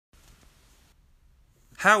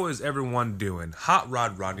How is everyone doing? Hot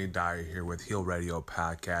Rod Rodney Dyer here with Heel Radio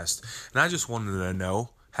Podcast. And I just wanted to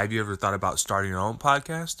know, have you ever thought about starting your own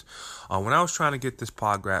podcast? When I was trying to get this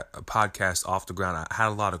podcast off the ground, I had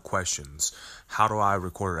a lot of questions. How do I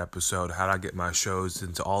record an episode? How do I get my shows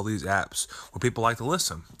into all these apps where people like to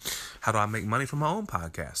listen? How do I make money from my own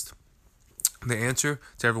podcast? The answer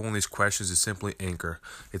to every one of these questions is simply Anchor.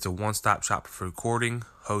 It's a one-stop shop for recording,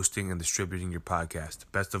 hosting, and distributing your podcast.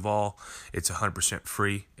 Best of all, it's 100%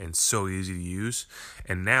 free and so easy to use.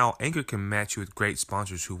 And now, Anchor can match you with great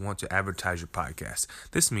sponsors who want to advertise your podcast.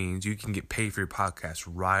 This means you can get paid for your podcast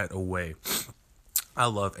right away. I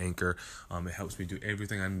love Anchor. It helps me do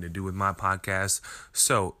everything I need to do with my podcast.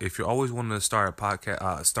 So, if you're always wanting to start a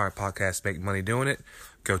podcast, make money doing it,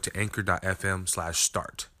 go to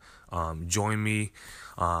anchor.fm/start. Join me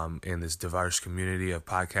in this diverse community of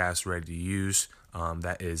podcasts ready to use.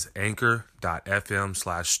 That is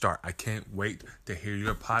anchor.fm/start. I can't wait to hear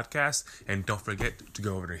your podcast. And don't forget to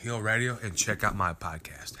go over to Heel Radio and check out my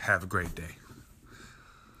podcast. Have a great day.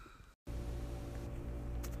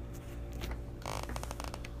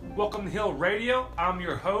 Welcome to Heel Radio. I'm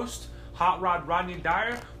your host, Hot Rod Rodney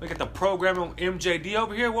Dyer. We got the program on MJD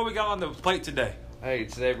over here. What we got on the plate today? Hey,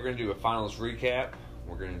 today we're going to do a finals recap.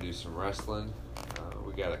 We're going to do some wrestling.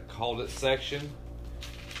 We got a Called It section.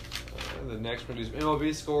 The next one is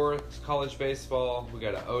MLB score, college baseball. We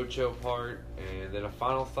got an Ocho part, and then a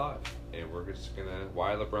final thought. And we're just going to,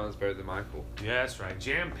 why LeBron's better than Michael. Yeah, that's right.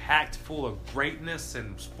 Jam-packed full of greatness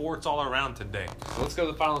and sports all around today. So let's go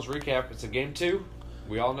to the finals recap. It's a game 2.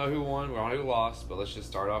 We all know who won. We all know who lost. But let's just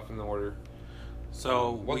start off in the order.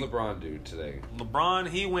 So what did LeBron do today? LeBron,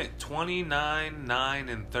 he went 29, 9,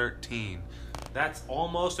 and 13. That's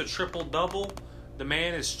almost a triple-double. The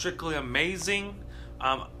man is strictly amazing.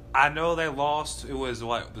 I know they lost. It was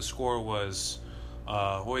what the score was.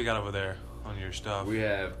 What we got over there on your stuff? We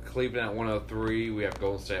have Cleveland at 103. We have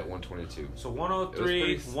Golden State at 122. So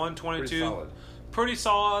 103, 122. Pretty solid. Pretty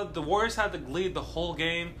solid. The Warriors had to lead the whole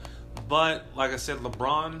game. But, like I said,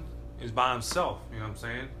 LeBron is by himself. You know what I'm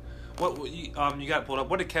saying? What you got pulled up.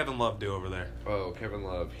 What did Kevin Love do over there? Oh, Kevin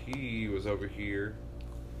Love. He was over here.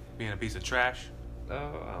 Being a piece of trash?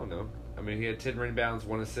 I don't know. I mean, he had 10 rebounds,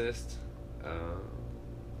 1 assist.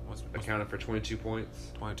 Accounted for 22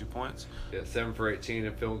 points. 22 points? Yeah, 7 for 18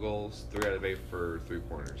 in field goals, 3 out of 8 for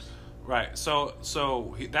 3-pointers. Right. So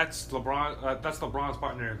that's LeBron. That's LeBron's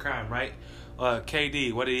partner in crime, right?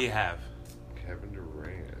 KD. What did he have? Kevin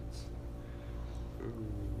Durant.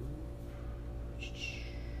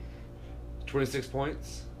 26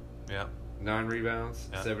 points. Yeah. 9 rebounds.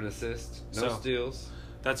 Yeah. 7 assists. No steals.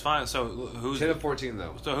 That's fine. So who's 10 of 14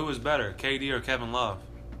 though? So who was better, KD or Kevin Love?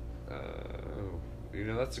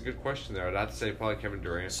 That's a good question there. I'd have to say probably Kevin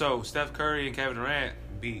Durant. So Steph Curry and Kevin Durant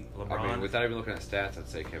beat LeBron. I mean, without even looking at stats, I'd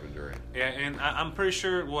say Kevin Durant. Yeah, and I'm pretty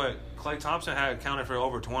sure Klay Thompson had accounted for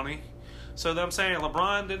over 20. So I'm saying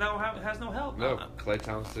LeBron has no help. No, Klay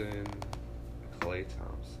Thompson.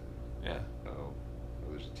 Yeah. Oh,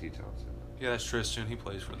 there's a T Thompson. Yeah, that's Tristan. He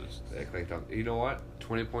plays for this. Yeah, Klay Thompson. You know what?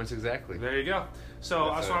 20 points exactly. There you go.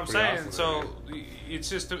 So that's what I'm saying. Awesome, so it's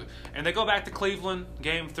just, and they go back to Cleveland,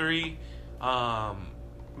 Game 3.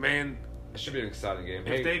 Man, it should be an exciting game.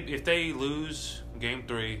 If they lose Game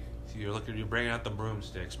 3, you're bringing out the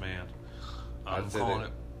broomsticks, man. I'm calling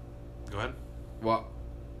it. Go ahead. Well,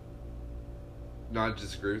 no, I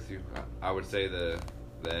disagree with you. I would say that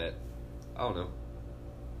I don't know.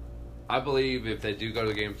 I believe if they do go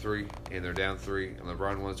to Game 3 and they're down 3 and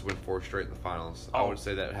LeBron wants to win 4 straight in the finals, I would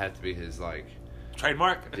say that had to be his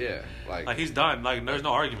trademark. Yeah, like he's done. Like there's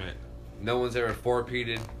no argument. No one's ever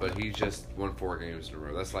four-peated, but he just won 4 games in a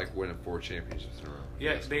row. That's like winning 4 championships in a row.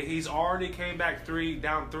 Yeah, he's already came back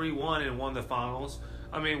down 3-1 and won the finals.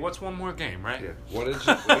 I mean, what's one more game, right? Yeah.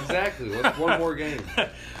 Exactly? What's one more game?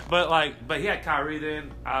 But he had Kyrie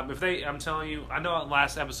then. I'm telling you, I know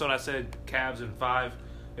last episode I said Cavs in 5.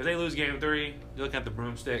 If they lose Game 3, you're looking at the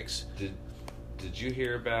broomsticks. Did you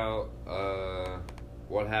hear about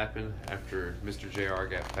what happened after Mr. JR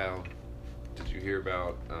got fouled? Did you hear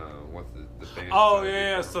about what the fans? Oh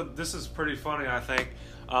yeah, so this is pretty funny, I think.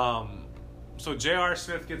 So J.R.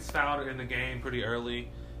 Smith gets fouled in the game pretty early,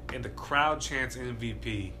 and the crowd chants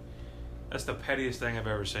MVP. That's the pettiest thing I've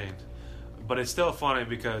ever seen. But it's still funny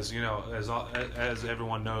because as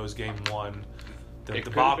everyone knows, Game 1, the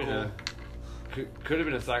debacle. Could have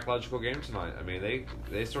been a psychological game tonight. I mean,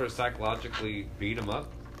 they sort of psychologically beat them up,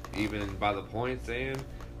 even by the points, and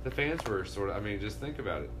the fans were sort of. I mean, just think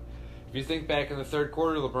about it. If you think back in the third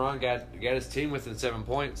quarter, LeBron got his team within 7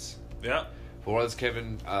 points. Yeah. But what does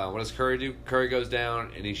Curry do? Curry goes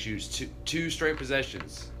down and he shoots two straight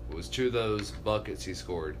possessions It was 2 of those buckets he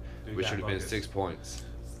scored, which should have been 6 points.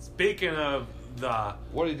 Speaking of the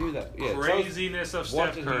what did he do that? Yeah, craziness of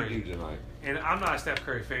Steph Curry. What did he do tonight? And I'm not a Steph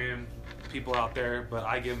Curry fan, people out there, but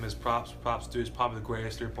I give him his props. Props to, he's probably the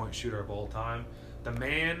greatest three-point shooter of all time. The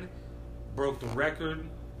man broke the record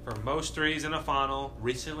for most threes in a final,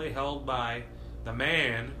 recently held by the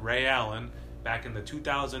man, Ray Allen, back in the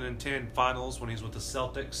 2010 finals when he was with the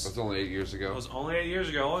Celtics. That's only 8 years ago. It was only 8 years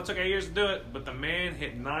ago. It only took 8 years to do it, but the man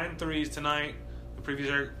hit 9 threes tonight. The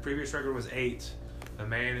previous record was 8. The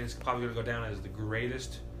man is probably going to go down as the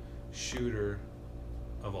greatest shooter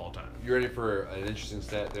of all time. You ready for an interesting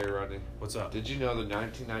stat there, Rodney? What's up? Did you know the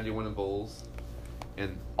 1991 Bulls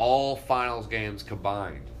in all finals games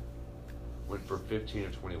combined went for 15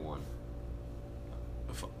 of 21?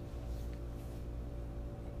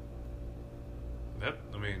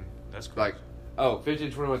 That's crazy.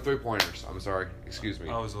 15 21 3-pointers. I'm sorry. Excuse me.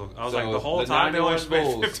 I was like, the whole time they only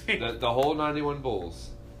spent 15. The whole 91 Bulls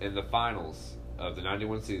in the finals of the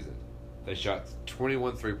 91 season, they shot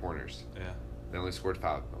 21 3-pointers. Yeah. They only scored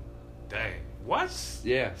 5 of them. Dang. What?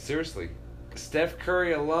 Yeah, seriously. Steph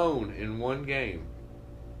Curry alone in one game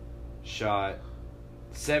shot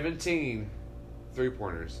 17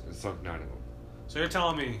 3-pointers and sunk 9 of them. So you're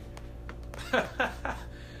telling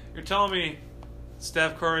me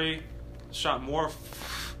Steph Curry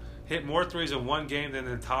hit more threes in one game than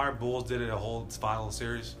the entire Bulls did in a whole final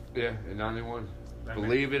series? Yeah, in 91.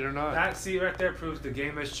 Believe it or not. That right there proves the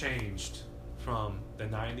game has changed from the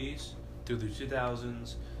 90s through the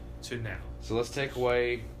 2000s to now. So let's take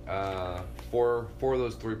away four of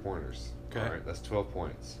those 3-pointers. Okay. All right, that's 12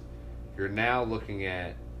 points. You're now looking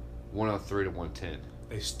at 103 to 110.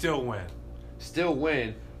 They still win. Still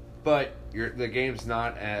win, but the game's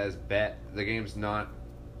not as bad. The game's not.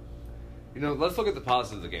 Let's look at the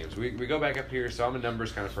positives of the games. We go back up here, so I'm a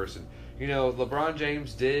numbers kind of person. LeBron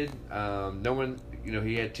James did. No one.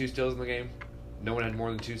 He had 2 steals in the game. No one had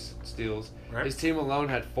more than 2 steals. Right. His team alone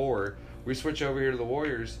had 4. We switch over here to the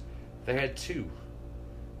Warriors. They had 2.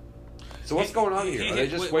 So what's going on here? Are they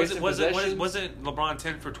just wasting possessions? Wasn't LeBron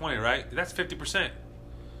 10 for 20, right? That's 50%.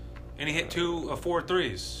 And he hit 2 of 4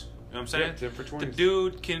 threes. You know what I'm saying? Yeah, 10 for 20. The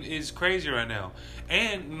dude is crazy right now.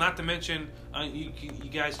 And not to mention, you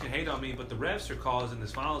guys can hate on me, but the refs are causing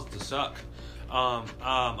this finals to suck. I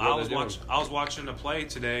was watching the play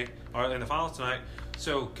today, or in the finals tonight.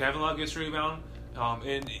 So Kevin Love gets a rebound,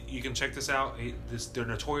 and you can check this out. They're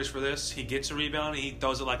notorious for this. He gets a rebound, and he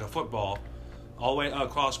throws it like a football all the way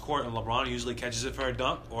across court, and LeBron usually catches it for a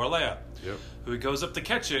dunk or a layup. Yep. So he goes up to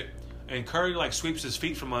catch it, and Curry sweeps his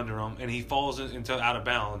feet from under him, and he falls into out of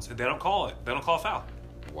bounds. And they don't call it. They don't call a foul.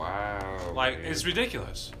 Wow. Man. It's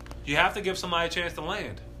ridiculous. You have to give somebody a chance to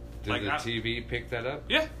land. Did the TV pick that up?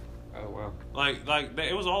 Yeah. Oh wow.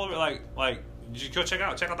 It was all over. You go check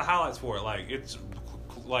out the highlights for it. It's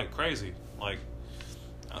crazy.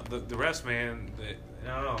 The rest, man.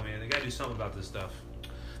 I don't know, man. They gotta do something about this stuff.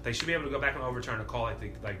 They should be able to go back and overturn a call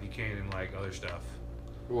like you can in other stuff.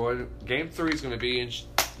 Well, Game 3 is going to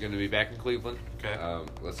be back in Cleveland. Okay.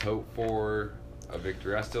 Let's hope for a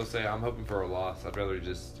victory. I still say I'm hoping for a loss. I'd rather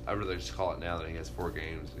just call it now that he has 4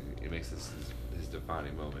 games. It makes this his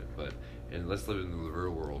defining moment. And let's live in the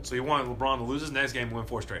real world. So you want LeBron to lose his next game and win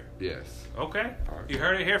 4 straight? Yes. Okay. All right. You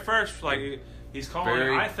heard it here first. He's calling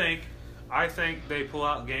it. I think they pull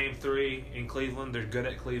out Game 3 in Cleveland. They're good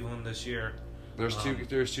at Cleveland this year. There's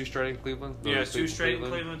 2 straight in Cleveland. Yeah, 2 straight in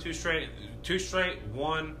Cleveland. 2 straight,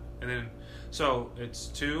 1, and then so it's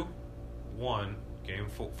 2-1. Game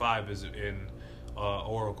 5 is in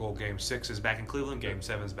Oracle. Game 6 is back in Cleveland. Game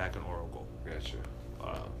 7 is back in Oracle. Gotcha.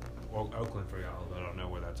 Oakland for y'all. I don't know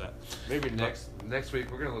where that's at. Maybe next week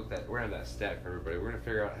we're gonna we're gonna have that stat for everybody. We're gonna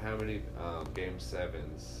figure out how many Game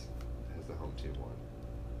 7s has the home team won.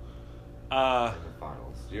 In the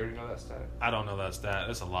finals. Do you already know that stat? I don't know that stat.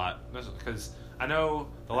 That's a lot. Because I know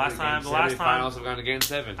the last time finals have gone to Game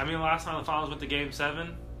 7. I mean, the last time the finals went to Game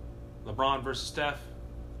 7, LeBron versus Steph,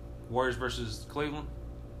 Warriors versus Cleveland.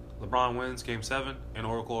 LeBron wins Game 7 in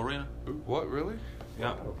Oracle Arena. What, really?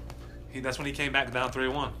 Yeah. Wow. That's when he came back down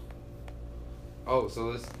 3-1. Oh,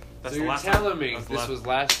 so this. That's so the you're last telling time. me this was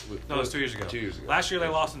last. No, it was 2 years ago. 2 years ago. Last year they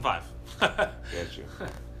lost in 5. Gotcha.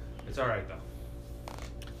 It's all right though.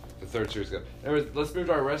 The third series ago. Anyways, let's move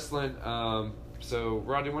to our wrestling. So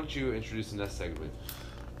Rodney, why don't you introduce the next segment?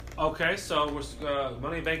 Okay, so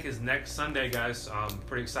Money in Bank is next Sunday, guys. I'm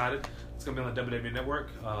pretty excited. It's going to be on the WWE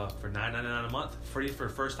Network for $9.99 a month, free for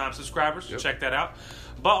first-time subscribers. Yep. Check that out.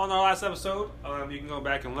 But on our last episode, you can go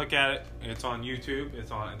back and look at it. It's on YouTube.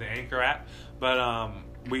 It's on the Anchor app. But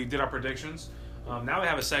we did our predictions. Now we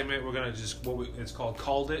have a segment. We're gonna just it's called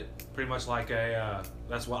 "Called It." Pretty much like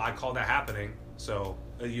that's what I call that happening. So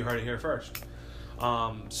you heard it here first.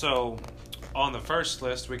 So on the first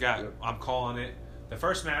list we got. Yep. I'm calling it. The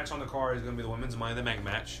first match on the card is gonna be the women's Money in the Bank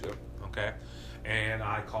match. Yep. Okay, and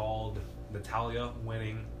I called Natalya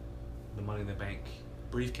winning the Money in the Bank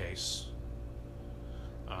briefcase.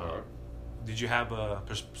 Right. Did you have a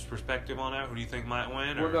perspective on that? Who do you think might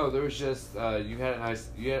win? Well, no, there was just you had an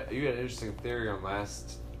interesting theory on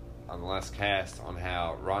the last cast on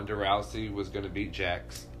how Ronda Rousey was going to beat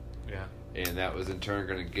Jax. Yeah. And that was in turn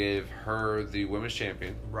going to give her the women's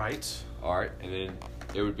champion. Right. All right, and then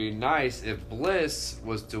it would be nice if Bliss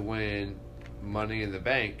was to win Money in the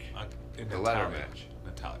Bank, the ladder match.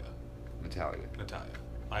 Natalya.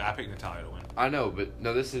 I picked Natalya to win. I know, but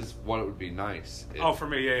no, this is what it would be nice. If, for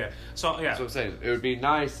me, yeah. So, yeah. That's what I'm saying. It would be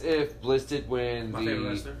nice if Bliss did win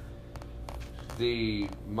the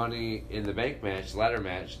Money in the Bank match, ladder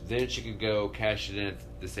match. Then she could go cash it in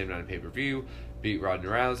at the same night of pay-per-view, beat Ronda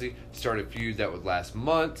Rousey, start a feud that would last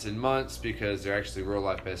months and months because they're actually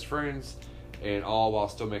real-life best friends, and all while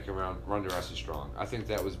still making Ronda Rousey strong. I think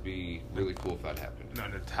that would be really cool if that happened. No,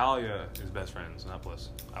 Natalya is best friends, not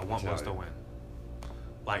Bliss. I want Bliss to win.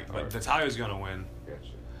 But right. Natalya's going to win.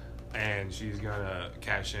 Gotcha. And she's going to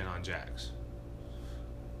cash in on Jax.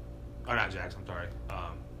 Or not Jax, I'm sorry.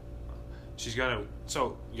 She's going to...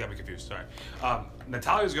 So, you got me confused, sorry.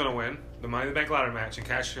 Natalya's going to win the Money in the Bank ladder match and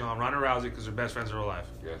cash in on Ronda Rousey because they're best friends in real life.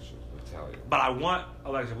 Gotcha, Natalya. But I want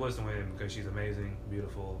Alexa Bliss to win because she's amazing,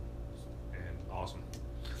 beautiful, and awesome.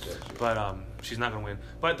 Gotcha. But she's not going to win.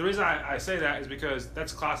 But the reason I say that is because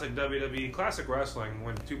that's classic WWE, classic wrestling.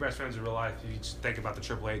 When two best friends in real life, you just think about the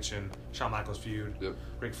Triple H and Shawn Michaels feud. Yep.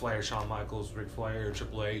 Ric Flair, Shawn Michaels, Ric Flair,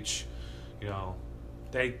 Triple H. You know,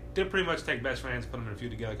 they pretty much take best friends, put them in a feud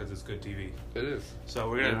together because it's good TV. It is. So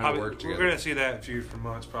we're gonna see that feud for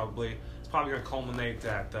months probably. It's probably gonna culminate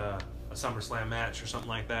at a SummerSlam match or something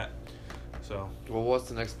like that. So. Well, what's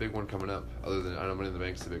the next big one coming up? Other than I know Money in the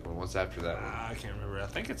Bank's the big one. What's after that one? I can't remember. I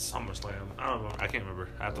think it's SummerSlam. I don't know. I can't remember.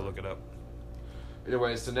 I have to look it up.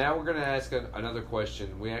 Anyway, so now we're gonna ask another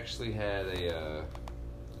question. We actually had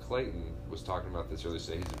Clayton was talking about this earlier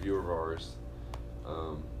today. He's a viewer of ours.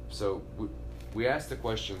 So we asked the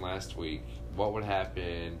question last week: what would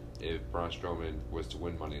happen if Braun Strowman was to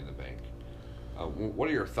win Money in the Bank? What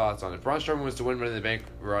are your thoughts on it? If Braun Strowman was to win Money in the Bank,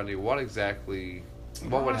 Rodney, what would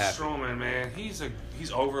happen? Strowman, man, he's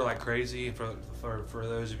over like crazy. For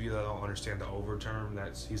those of you that don't understand the over term,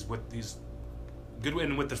 he's good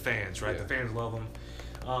with the fans, right? Yeah. The fans love him.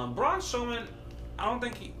 Braun Strowman, I don't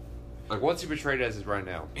think he. Like, what's he portrayed as right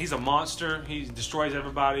now? He's a monster. He destroys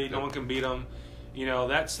everybody. Yep. No one can beat him. You know,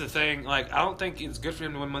 that's the thing. Like, I don't think it's good for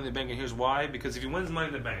him to win Money in the Bank, and here's why. Because if he wins Money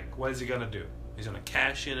in the Bank, what is he gonna do? He's gonna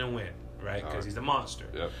cash in and win, right? Because he's a monster.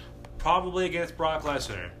 Yep. Probably against Brock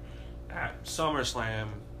Lesnar at SummerSlam.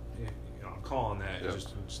 You know, I'm calling that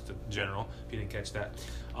just in general. If you didn't catch that,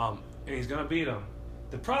 and he's gonna beat him.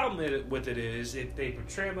 The problem with it is if they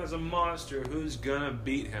portray him as a monster, who's gonna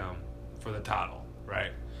beat him for the title,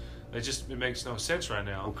 right? It makes no sense right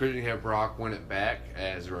now. Well, couldn't you have Brock win it back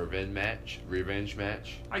as a revenge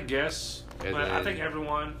match? I guess. But I think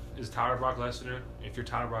everyone is tired of Brock Lesnar. If you're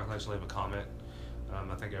tired of Brock Lesnar, leave a comment.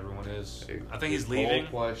 I think everyone is. I think he's leaving.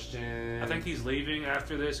 Question. I think he's leaving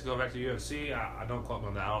after this, go back to UFC. I don't quote me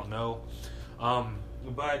on that. I don't know.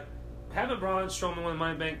 But having Braun Strowman win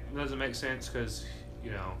Money in the Bank doesn't make sense because,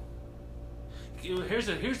 you know, here's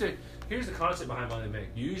the concept behind Money in the Bank.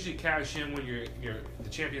 You usually cash in when the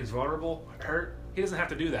champion's vulnerable, hurt. He doesn't have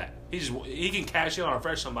to do that. He can cash in or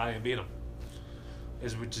refresh somebody and beat him.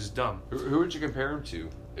 Which is dumb. Who would you compare him to?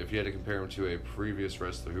 If you had to compare him to a previous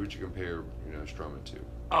wrestler, who would you compare, Strowman to?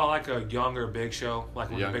 Oh, like a younger Big Show, like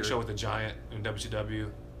when the Big Show with the Giant in WCW.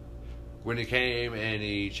 When he came and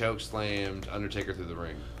he chokeslammed Undertaker through the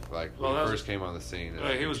ring, like when he first came on the scene.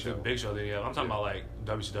 He was the Big Show. I'm talking about like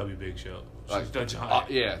WCW Big Show, like the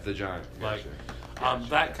Giant. The Giant. Like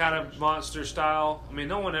that kind of monster style. I mean,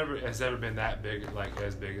 no one has ever been that big, like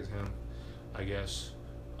as big as him, I guess.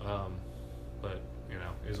 But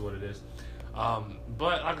is what it is.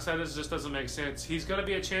 But like I said, this just doesn't make sense. He's gonna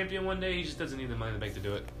be a champion one day. He just doesn't need the Money in the Bank to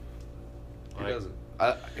do it. He doesn't.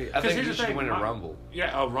 I think he should win a Rumble.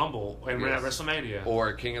 Yeah, a Rumble and win at WrestleMania or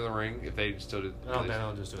a King of the Ring if they still did. No, they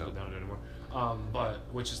don't just do it. They don't do it anymore. But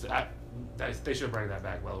which is they should bring that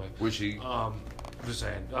back, by the way. Which he? I'm just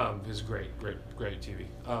saying. It's great TV.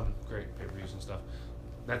 Great pay-per-views and stuff.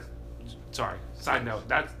 That's. Sorry. Side note.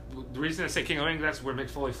 That's the reason I say King of the Ring. That's where Mick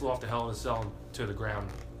Foley flew off the Hell in a Cell to the ground,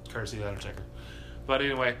 courtesy of the Undertaker. But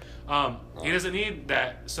anyway, he doesn't need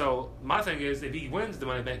that. So my thing is, if he wins the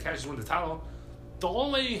Money in the Bank, cashes wins the title, the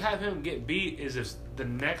only way you have him get beat is if the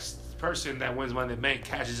next person that wins Money in the Bank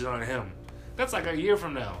cashes it on him. That's like a year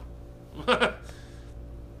from now.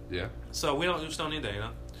 Yeah. So we just don't need that, you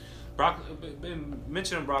know.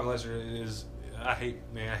 Mentioning Brock Lesnar is, I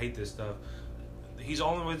hate this stuff. He's the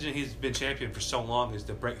only reason he's been champion for so long is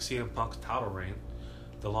to break CM Punk's title reign,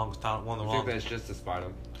 the longest title, one of the I think longest. that's just to spite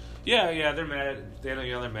him. Yeah, they're mad.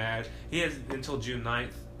 They're mad. He has until June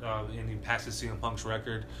 9th, and he passes CM Punk's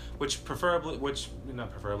record, not preferably,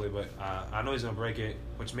 but I know he's gonna break it,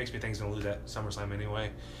 which makes me think he's gonna lose at SummerSlam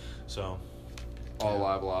anyway. So. All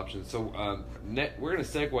liable options. So we're going to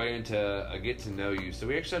segue into a get to know you. So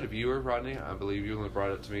we actually had a viewer, Rodney. I believe you only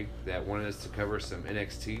brought up to me that wanted us to cover some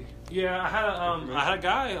NXT. Yeah, I had a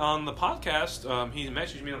guy on the podcast. He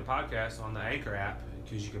messaged me on the podcast on the Anchor app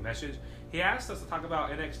because you can message. He asked us to talk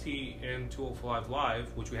about NXT and 205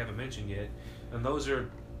 Live, which we haven't mentioned yet, and those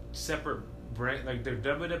are separate brand, like they're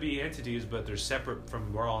WWE entities, but they're separate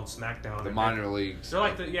from Raw and SmackDown. The minor leagues. They're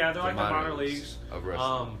like the minor leagues of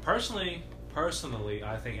wrestling. Personally,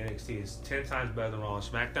 I think NXT is 10 times better than Raw and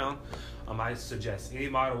SmackDown. I suggest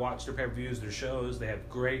anybody to watch their pay-per-views, their shows. They have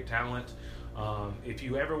great talent. If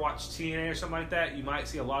you ever watch TNA or something like that, you might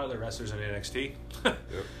see a lot of the wrestlers in NXT. Yep.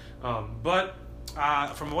 But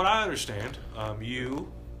from what I understand,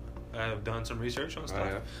 you have done some research on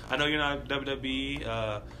stuff. I know you're not a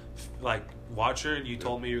WWE watcher, and you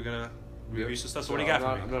told me you were going to review some stuff. So what do you got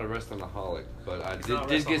for me? I'm not a wrestling-aholic, but I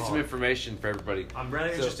did get some information for everybody. I'm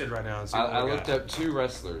really interested right now. I looked up 2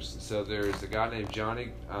 wrestlers. So there's a guy named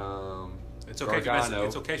Johnny It's okay Gargano.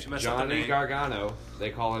 If you mess up the Johnny name. Gargano. They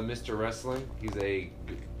call him Mr. Wrestling. He's a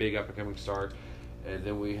big up-and-coming star. And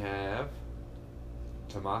then we have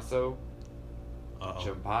Tommaso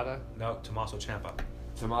Ciampa. No, Tommaso Ciampa.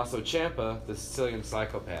 Tommaso Ciampa, the Sicilian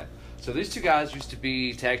Psychopath. So these 2 guys used to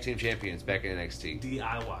be tag team champions back in NXT.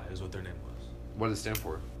 DIY is what their name was. What does it stand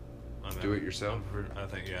for? Do it yourself? I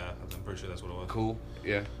think, yeah. I'm pretty sure that's what it was. Cool.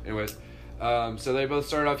 Yeah. Anyways, so they both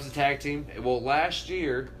started off as a tag team. Well, last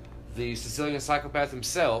year, the Sicilian Psychopath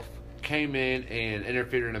himself came in and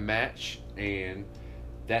interfered in a match, and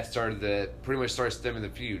that pretty much started stemming the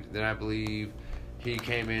feud. Then I believe he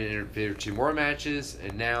came in and interfered 2 more matches,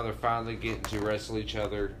 and now they're finally getting to wrestle each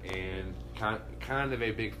other in kind of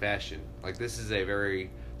a big fashion. Like, this is a very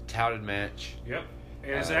touted match. Yep.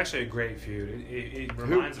 And it's actually a great feud. It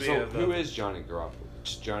reminds me of who is Johnny Garoppolo?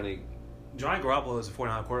 Just Johnny Garoppolo is a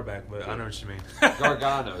 49 quarterback, but I know what you mean.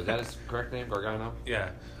 Gargano. Is that his correct name? Gargano? Yeah.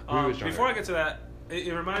 Before I get to that,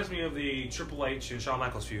 it reminds me of the Triple H and Shawn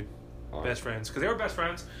Michaels feud. Best friends. Because they were best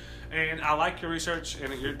friends. And I like your research,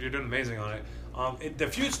 and you're doing amazing on it. The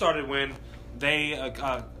feud started when they,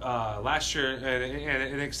 last year at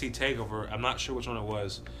NXT TakeOver, I'm not sure which one it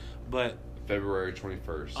was, but February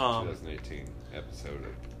 21st, 2018 episode.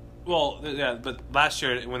 But last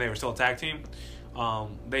year when they were still a tag team,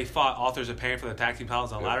 they fought Authors of Pain for the tag team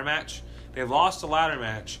titles in a ladder match. They lost the ladder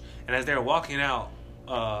match, and as they were walking out,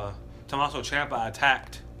 Tommaso Ciampa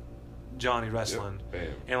attacked Johnny Wrestling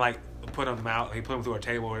and put him out. He put him through a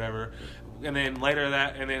table or whatever. And then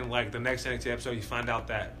the next NXT episode, you find out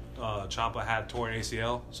that Ciampa had torn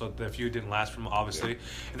ACL, so the feud didn't last from obviously.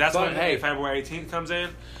 And that's when February 18th comes in.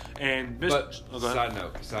 And side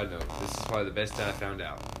note, this is probably the best I found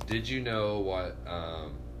out. Did you know what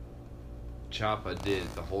Ciampa did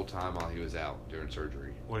the whole time while he was out during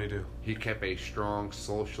surgery? What did he do? He kept a strong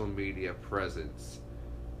social media presence,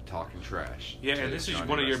 talking trash. Yeah, and this is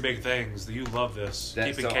one of your big things. You love this.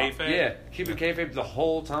 Keeping kayfabe? Keeping kayfabe the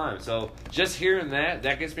whole time. So just hearing that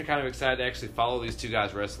gets me kind of excited to actually follow these 2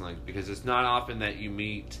 guys wrestling, because it's not often that you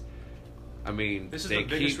meet. I mean, this is the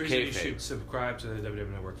biggest reason you should subscribe to the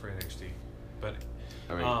WWE Network for NXT. But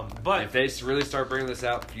if they really start bringing this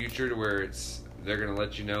out in the future to where they're going to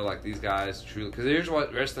let you know, like, these guys truly, because here's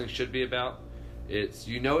what wrestling should be about. It's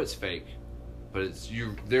it's fake, but it's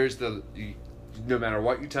no matter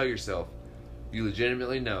what you tell yourself, you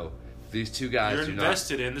legitimately know these 2 guys you're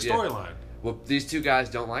invested in the storyline. Well, these 2 guys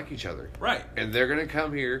don't like each other. Right. And they're going to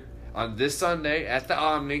come here on this Sunday at the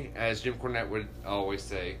Omni, as Jim Cornette would always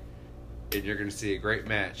say, and you're going to see a great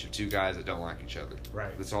match of 2 guys that don't like each other.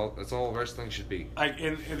 Right. That's all wrestling should be.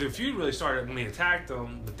 And the feud really started when he attacked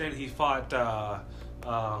him, but then he fought,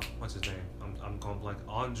 what's his name? I'm going blank.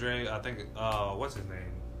 Andre, I think, what's his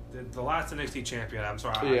name? The last NXT champion. I'm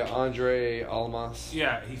sorry. Yeah, Andre Almas.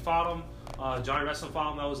 Yeah, he fought him. Johnny Wrestling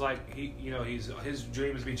fought him. That was like his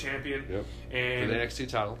dream is to be champion. Yep. And for the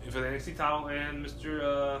NXT title. And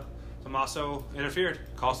Mr. Tommaso interfered,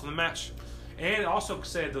 cost him the match, and also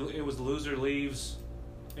said it was the loser leaves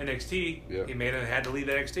NXT. Yep. He had to leave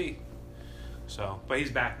NXT. So, but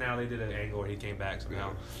he's back now. They did an angle where he came back somehow.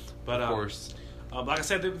 Yeah. But of course. Like I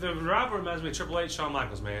said, the rivalry reminds me of Triple H, Shawn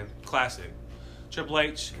Michaels, man. Classic. Triple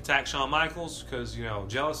H attacked Shawn Michaels because,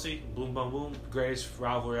 jealousy. Boom, boom, boom. Greatest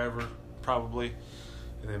rivalry ever, probably.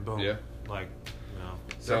 And then boom. Yeah.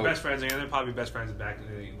 They're best friends again. They're probably best friends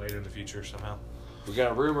later in the future somehow. We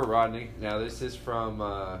got a rumor, Rodney. Now, this is from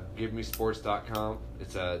GiveMeSports.com.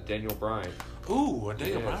 It's Daniel Bryan. Ooh, a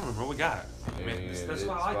Daniel Bryan rumor. What we got? Man, that's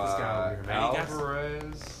why I like this guy over here, man.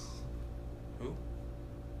 Alvarez. Who?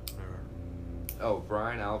 Oh,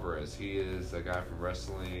 Brian Alvarez. He is a guy from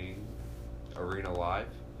Wrestling Arena Live.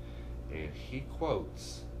 And he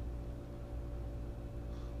quotes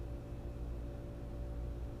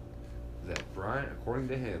that Bryan, according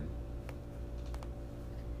to him,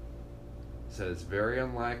 said it's very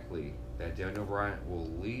unlikely that Daniel Bryan will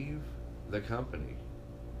leave the company,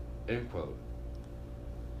 end quote.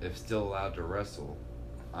 If still allowed to wrestle,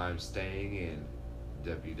 I'm staying in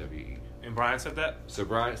WWE. And Bryan said that? So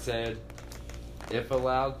Bryan said, if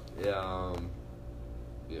allowed, yep,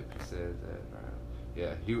 he said that.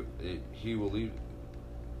 Yeah, he will leave.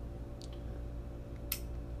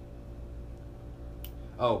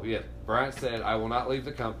 Oh, yeah. Bryan said, I will not leave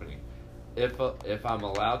the company. If I'm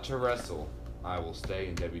allowed to wrestle, I will stay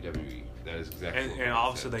in WWE. That is exactly. And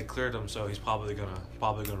obviously they cleared him, so he's probably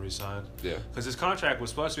gonna resign. Yeah. Because his contract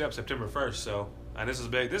was supposed to be up September 1st. So, and this is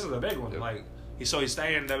big. This is a big one. Yep. He's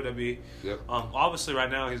staying in WWE. Yep. Obviously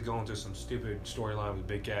right now he's going through some stupid storyline with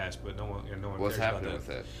Big Cass, but no one What's cares happening about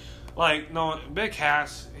that. with that? Big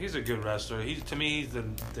Cass, he's a good wrestler. To me, he's the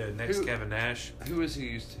next Kevin Nash. Who is he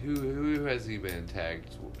used? Who has he been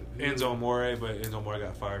tagged? Enzo Amore, but Enzo Amore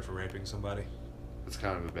got fired for raping somebody. It's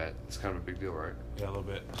kind of a big deal, right? Yeah, a little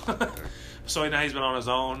bit. So now he's been on his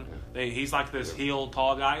own. He's like this heel,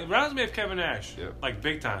 tall guy. It reminds me of Kevin Nash. Yep.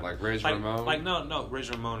 Big time. Like Razor Ramon? No,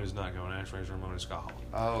 Razor Ramon is not Kevin Nash. Razor Ramon is Scott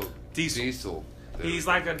Hall. Oh, Diesel. He's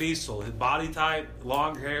like a Diesel. His body type,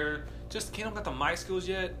 long hair. Just, he don't got the mic skills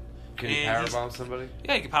yet. Can he powerbomb somebody?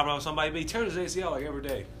 Yeah, he can powerbomb somebody, but he tears his ACL every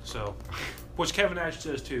day. So, which Kevin Nash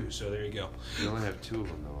does too. So there you go. You only have two of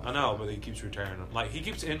them though. I know, but he keeps retiring them. He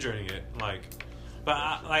keeps injuring it. But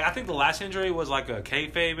I think the last injury was like a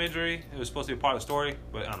kayfabe injury. It was supposed to be part of the story,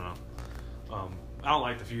 but I don't know. I don't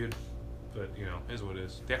like the feud, but it is what it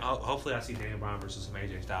is. Hopefully, I see Daniel Bryan versus some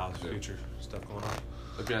AJ Styles future stuff going on.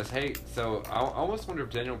 Let's be honest. Hey, so I almost wonder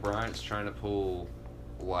if Daniel Bryan's trying to pull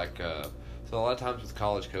so a lot of times with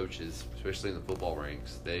college coaches, especially in the football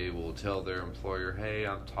ranks, they will tell their employer, "Hey,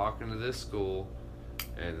 I'm talking to this school,"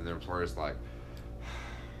 and then their employer's like,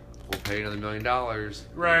 "We'll pay another $1 million."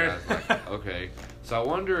 Right. And the guy's like, okay. So I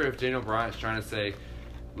wonder if Daniel Bryan's trying to say,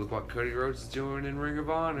 "Look what Cody Rhodes is doing in Ring of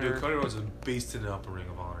Honor." Dude, Cody Rhodes is beasting up in Ring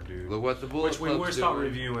of Honor, dude. Look what the Bullet Club's we're start doing.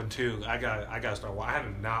 reviewing too. I got to start. I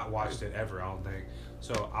have not watched it ever. I don't think.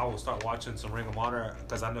 So I will start watching some Ring of Honor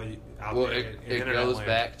because I know it goes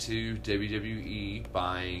back to WWE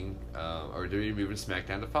buying or WWE moving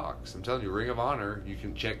SmackDown to Fox. I'm telling you, Ring of Honor. You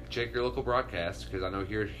can check your local broadcast because I know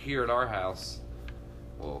here at our house.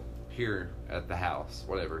 Well, here at the house,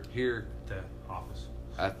 whatever. Here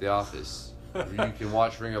at the office, you can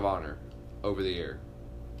watch Ring of Honor over the air.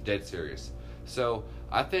 Dead serious. So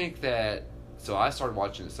I think that. So I started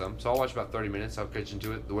watching it some. So I'll watch about 30 minutes. I'll catch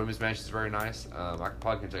into it. The women's match is very nice. I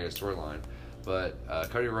probably can tell you a storyline. But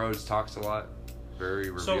Cody Rhodes talks a lot.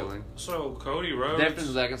 Very revealing. So Cody Rhodes...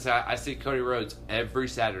 Definitely, like I said, I see Cody Rhodes every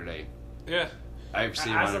Saturday. Yeah. I've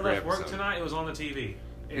seen him on every episode. Work tonight, it was on the TV.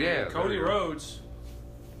 And yeah. Cody Rhodes...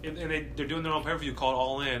 And they're doing their own pay-per-view called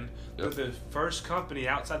All In. Yep. But the first company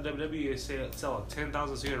outside WWE to sell a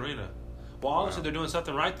 10,000-seat arena. Well, obviously they're doing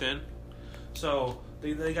something right then. So...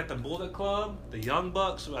 They got the Bullet Club, the Young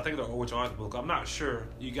Bucks. I think which are the Bullet Club. I'm not sure.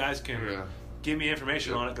 You guys can give me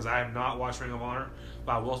information on it because I have not watched Ring of Honor,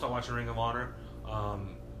 but I will start watching Ring of Honor.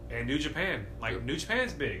 And New Japan, New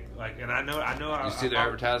Japan's big. And I know. You see their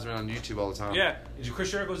advertisement on YouTube all the time. Yeah, Chris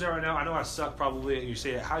Jericho's there right now. I know I suck probably. And you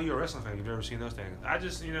say, "How are you a wrestling fan? You've never seen those things?" I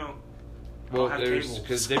just Well, there's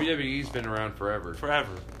because WWE's been around forever.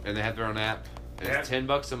 And they have their own app. And it's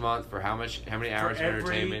 $10 a month for how many hours of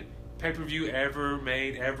entertainment. Pay-per-view ever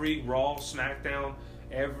made, every Raw, SmackDown,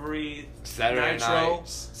 every Saturday Nitro, night,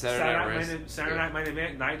 Saturday night main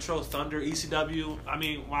event, Nitro, Thunder, ECW.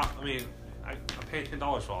 I paid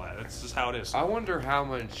 $10 for all that. That's just how it is. I wonder how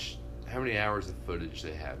many hours of footage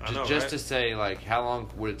they have. Just to say, how long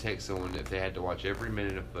would it take someone if they had to watch every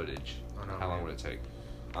minute of footage? How long would it take?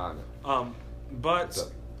 I don't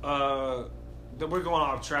know. We're going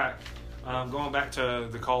off track. Going back to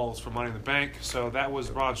the calls for Money in the Bank. So that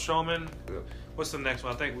was Braun Strowman. Yep. What's the next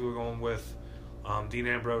one? I think we were going with Dean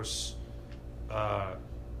Ambrose,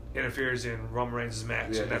 interferes in Roman Reigns'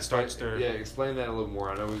 match, and that starts their. Yeah, explain that a little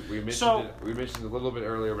more. I know we mentioned it. We mentioned it a little bit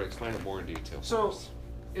earlier, but explain it more in detail. So,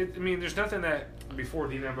 there's nothing that before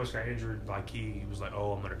Dean Ambrose got injured, like he was like,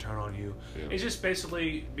 "Oh, I'm going to turn on you." Yeah. It's just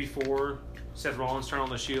basically before Seth Rollins turned on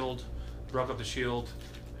the Shield, broke up the Shield,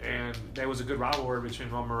 and there was a good rivalry between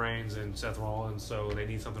Roman Reigns and Seth Rollins, so they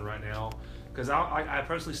need something right now. Because I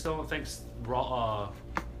personally still don't think not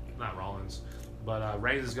Rollins, but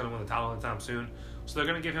Reigns is going to win the title anytime soon. So they're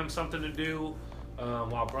going to give him something to do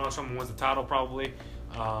while Braun Strowman wins the title probably.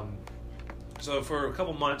 So for a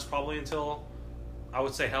couple months, probably until I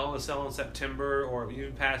would say Hell in a Cell in September or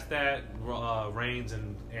even past that, Reigns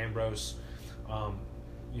and Ambrose,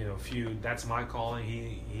 feud. That's my calling.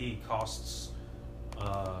 He costs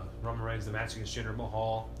Roman Reigns the match against Jinder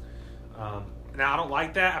Mahal. Now I don't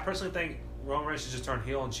like that. I personally think Roman Reigns should just turn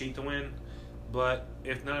heel and cheat to win. But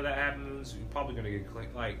if none of that happens, you're probably going to get clean.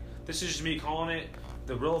 Like, this is just me calling it.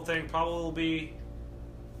 The real thing probably will be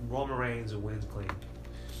Roman Reigns who wins clean.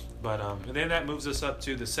 But and then that moves us up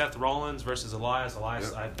to the Seth Rollins versus Elias.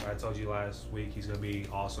 Elias, yep. I told you last week, he's going to be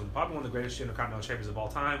awesome. Probably one of the greatest Intercontinental Champions of all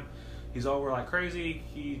time. He's over like crazy.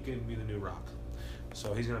 He can be the new Rock.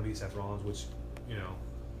 So he's going to beat Seth Rollins, which,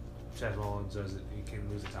 Seth Rollins does it. He can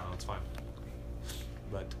lose the title. It's fine.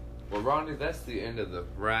 But... Well, Rodney, that's the end of the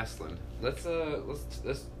wrestling. Let's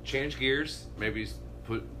change gears. Maybe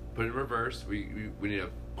put it in reverse. We need to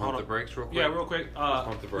pump the brakes real quick. Yeah, real quick.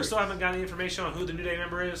 We still haven't got any information on who the New Day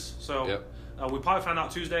member is. So we probably find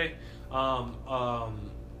out Tuesday. Raw.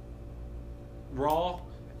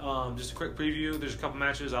 Just a quick preview. There's a couple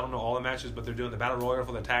matches. I don't know all the matches, but they're doing the Battle Royal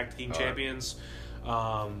for the Tag Team Champions.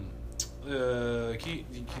 Can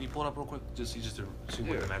you pull it up real quick? Just to see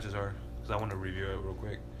what the matches are, because I want to review it real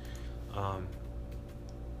quick.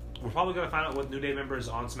 We're probably going to find out what New Day member is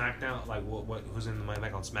on SmackDown, like who's in the Money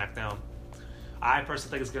Bank on SmackDown. I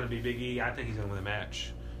personally think it's going to be Big E. I think he's going to win the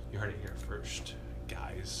match. You heard it here first,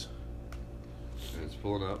 guys. It's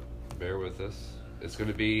pulling up. Bear with us. It's going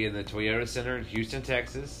to be in the Toyota Center in Houston,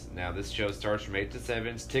 Texas. Now, this show starts from 8 to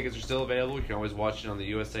 7. Tickets are still available. You can always watch it on the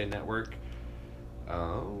USA Network.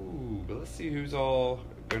 But let's see who's all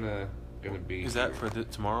gonna be. Is that for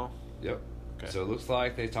tomorrow? Yep. Okay. So it looks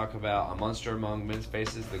like they talk about a monster among men's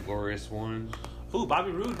faces, the Glorious One. Ooh,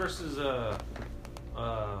 Bobby Roode versus Braun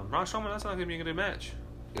Strowman. That's not gonna be a good match.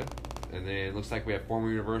 Yep. And then it looks like we have former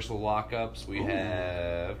Universal lockups. We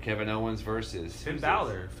have Kevin Owens versus Finn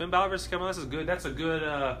Balor. Finn Balor versus Kevin Owens is good. That's a good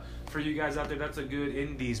for you guys out there. That's a good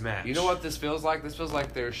Indies match. You know what this feels like? This feels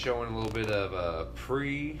like they're showing a little bit of a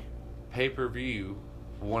pay-per-view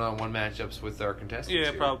one-on-one matchups with our contestants.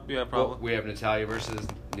 Yeah, probably. Yeah, probably. Well, we have Natalya versus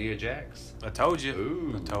Nia Jax. I told you.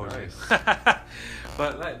 Ooh, I told nice. you.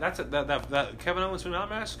 But that Kevin Owens Finn Balor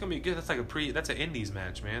match is gonna be good. That's like that's an Indies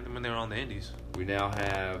match, man. When they were on the Indies. We now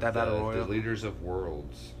have the Leaders of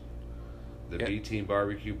Worlds. The B Team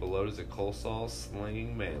Barbecue below is a coleslaw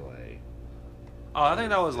slinging melee. Oh, I think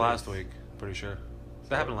that was last week. Pretty sure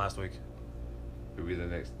that happened last week. Who'll be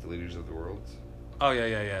the Leaders of the Worlds? Oh,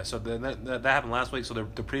 yeah. So that happened last week. So they're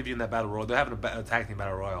previewing that battle royal. They're having a tag team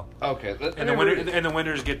battle royal. Okay, and the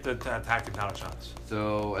winners get the tag team title shots.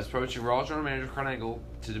 So approaching Raw General Manager Kurt Angle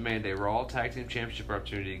to demand a Raw Tag Team Championship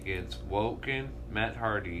opportunity against Woken, Matt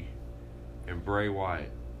Hardy, and Bray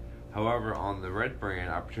Wyatt. However, on the Red brand,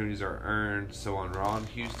 opportunities are earned. So on Raw in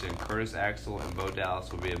Houston, Curtis Axel and Bo Dallas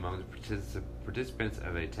will be among the participants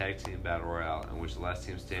of a tag team battle royale, in which the last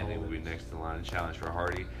team standing will be next in line and challenge for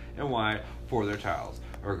Hardy and Wyatt for their titles.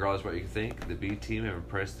 Regardless of what you think, the B team have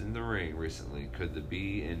impressed in the ring recently. Could the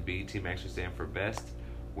B and B team actually stand for best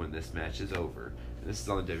when this match is over? And this is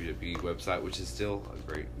on the WWE website, which is still a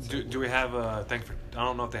great. Do we have a thing for? I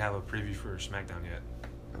don't know if they have a preview for SmackDown yet.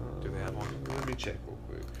 Do they have one? Let me check real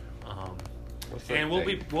quick.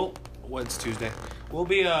 It's Tuesday. We'll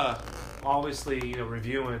be obviously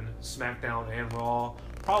reviewing SmackDown and Raw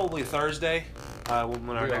probably Thursday when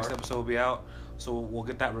our next episode will be out. So we'll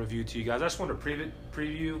get that review to you guys. I just wanted to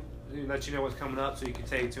preview, let you know what's coming up, so you can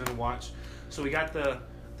stay tuned and watch. So we got the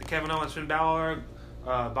Kevin Owens, Finn Balor,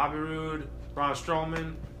 Bobby Roode, Braun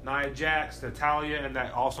Strowman, Nia Jax, Natalya, and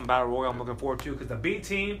that awesome battle royal I'm looking forward to because the B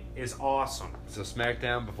team is awesome. So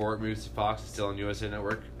SmackDown, before it moves to Fox, is still on USA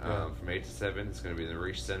Network from 8 to 7. It's going to be in the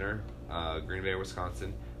Reach Center, Green Bay,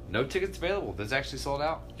 Wisconsin. No tickets available. That's actually sold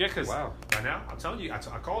out. Yeah, because right now, I'm telling you, I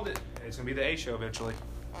called it. It's going to be the A show eventually.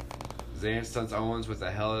 Zayn stunts Owens with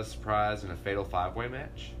a hellish surprise in a fatal 5-way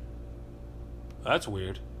match. That's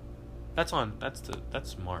weird. That's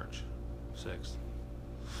March 6th.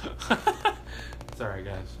 It's alright,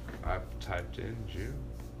 guys. I've typed in June.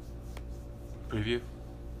 Preview?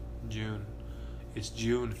 June. It's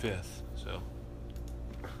June 5th, so.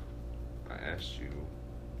 I asked you.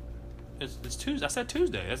 It's Tuesday. I said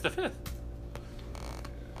Tuesday. That's the 5th.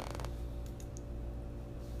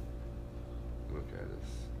 Look at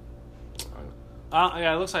this.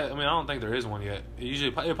 Yeah, it looks like. I mean, I don't think there is one yet.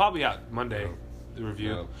 It'll probably be out Monday. No. The review.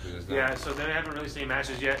 No, yeah, so they haven't really seen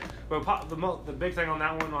matches yet. But the big thing on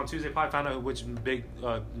that one on Tuesday, probably find out which big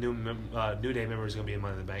New Day member is going to be in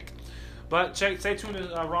Money in the Bank. But stay tuned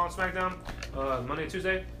to Raw and SmackDown Monday and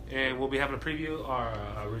Tuesday, and we'll be having a preview or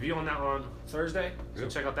a review on that on Thursday. So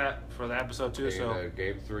check out that for the episode too. And, so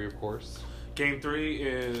Game 3, of course. Game 3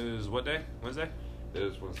 is what day? Wednesday. It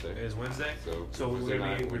is Wednesday. It is Wednesday. So we're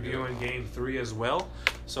going to be reviewing Game 3 as well.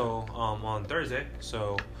 So on Thursday.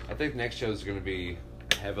 So I think next show is going to be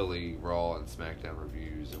heavily Raw and SmackDown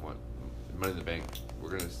reviews and what Money in the Bank. We're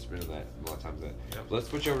going to spend that a lot of times. Yep. Let's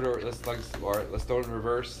switch over to let's throw it in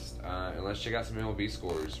reverse and let's check out some MLB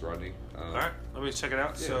scores, Rodney. All right, let me check it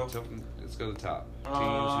out. Yeah, so let's go to the top.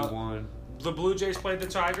 Teams who won. The Blue Jays played the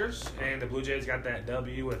Tigers, and the Blue Jays got that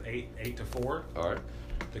W with 8-4. All right.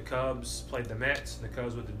 The Cubs played the Mets, and the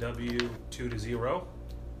Cubs with the W 2-0.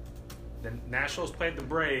 The Nationals played the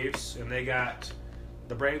Braves, and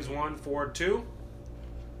the Braves won 4-2.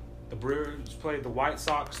 The Brewers played the White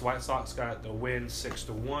Sox. White Sox got the win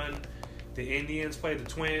 6-1. The Indians played the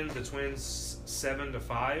Twins. The Twins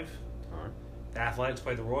 7-5. All right. The Athletics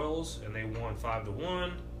played the Royals, and they won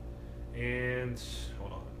 5-1. And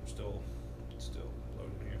hold on, I'm still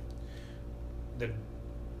loading here.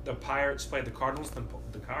 The Pirates played the Cardinals.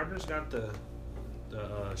 The Cardinals got the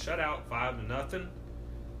shutout 5-0.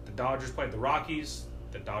 The Dodgers played the Rockies.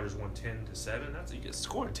 The Dodgers won 10-7. You get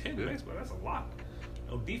scored 10 in baseball. That's a lot.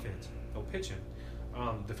 No defense, no pitching.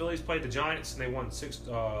 The Phillies played the Giants and they won 6.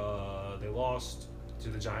 They lost to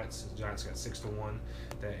the Giants. The Giants got 6-1.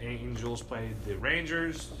 The Angels played the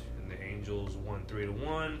Rangers and the Angels won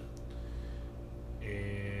 3-1.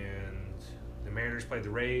 And the Mariners played the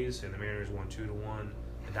Rays and the Mariners won 2-1.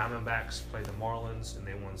 The Diamondbacks played the Marlins and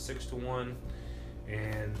they won 6-1.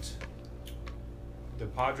 And the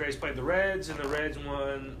Padres played the Reds and the Reds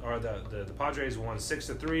won, or the Padres won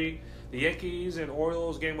 6-3. The Yankees and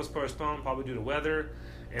Orioles game was postponed, probably due to weather.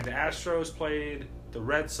 And the Astros played the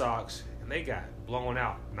Red Sox and they got blown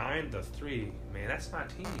out 9-3. Man, that's my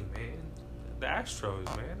team, man. The Astros,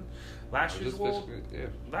 man. Last year's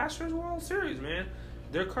World Series, man.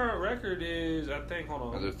 Their current record is, I think,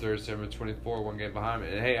 hold on. They're 37-24, one game behind me.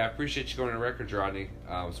 And hey, I appreciate you going to records, Rodney.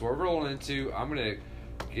 So we're rolling into, I'm going to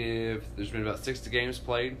there's been about 60 games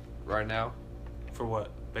played right now. For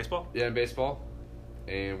what? Baseball? Yeah, in baseball.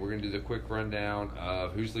 And we're going to do the quick rundown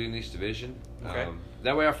of who's leading each division. Okay.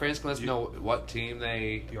 That way our fans can let us know what team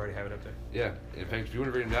they... You already have it up there? Yeah. In fact, if you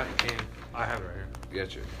want to read them down, you can. I have it right here.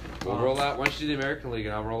 Gotcha. We'll roll out. Why don't you do the American League,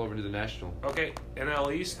 and I'll roll over to the National. Okay.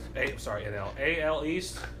 AL East.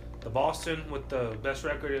 The Boston with the best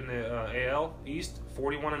record in the AL East,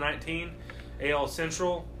 41-19. AL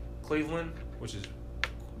Central, Cleveland, which is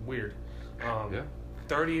weird.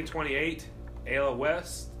 30-28. AL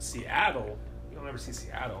West, Seattle. You don't ever see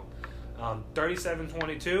Seattle.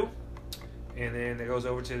 37-22. And then it goes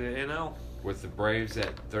over to the NL. With the Braves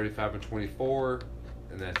at 35-24,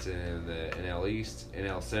 and that's in the NL East.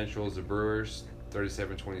 NL Central is the Brewers,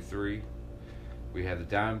 37-23. We have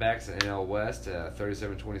the Diamondbacks at NL West,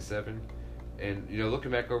 37-27. And,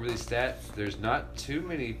 looking back over these stats, there's not too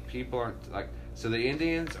many people so the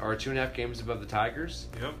Indians are 2.5 games above the Tigers.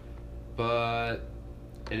 Yep. But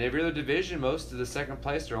in every other division, most of the second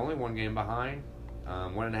place are only 1 game behind.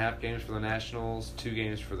 1.5 games for the Nationals, 2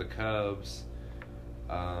 games for the Cubs.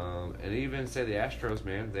 And even say the Astros,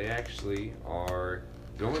 man, they actually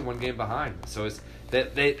they're only 1 game behind. So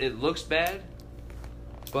it looks bad,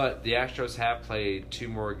 but the Astros have played 2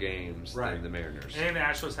 more games than the Mariners. And the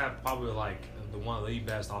Astros have probably one of the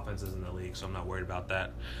best offenses in the league, so I'm not worried about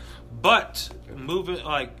that. But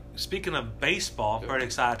speaking of baseball, I'm pretty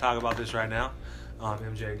excited to talk about this right now,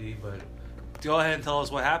 MJD. But go ahead and tell us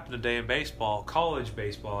what happened today in baseball, college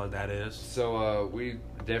baseball, that is. So we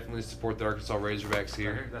definitely support the Arkansas Razorbacks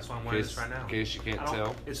here. Right, that's why I'm wearing this right now. In case you can't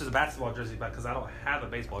tell. It's just a basketball jersey because I don't have a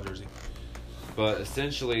baseball jersey. But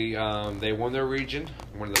essentially, they won their region,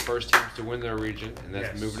 one of the first teams to win their region, and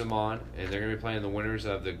that's moving them on. And they're going to be playing the winners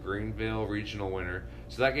of the Greenville Regional winner.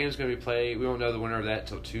 So that game's going to be played. We won't know the winner of that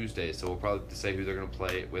until Tuesday, so we'll probably say who they're going to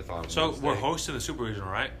play with on Wednesday. We're hosting the Super Regional,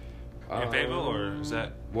 right? In Fayetteville, or is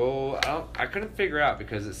that? Well, I couldn't figure out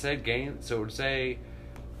because it said game, so it would say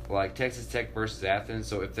Texas Tech versus Athens.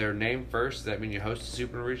 So if they're named first, does that mean you host a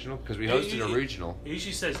Super Regional? Because we hosted a regional. It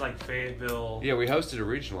usually says Fayetteville. Yeah, we hosted a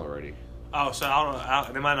regional already. Oh, so I don't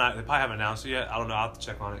know. They probably haven't announced it yet. I don't know. I'll have to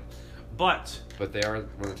check on it. But they are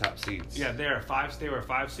one of the top seeds. Yeah, they were a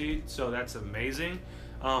 5 seed, so that's amazing.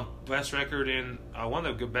 Best record in one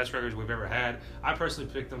of the best records we've ever had. I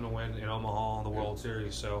personally picked them to win in Omaha the World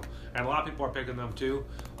Series. So, and a lot of people are picking them too.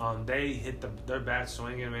 They hit their bat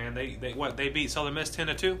swinging, man. They beat Southern Miss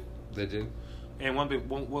 10-2. They did. And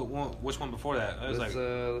which one before that? It was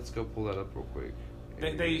let's go pull that up real quick.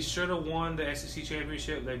 They should have won the SEC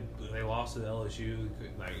championship. They lost to the LSU.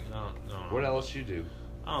 No. What LSU do?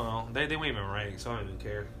 I don't know. They weren't even ranked, so I don't even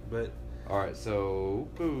care. But all right, so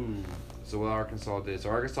what Arkansas did? So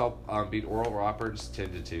Arkansas beat Oral Roberts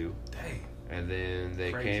 10-2. Dang. And then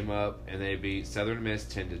they came up and they beat Southern Miss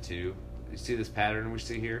 10-2. You see this pattern we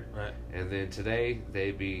see here? Right. And then today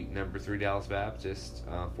they beat number 3 Dallas Baptist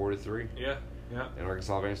 4-3. Yeah. And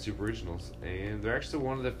Arkansas advanced Super Regionals, and they're actually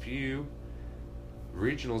one of the few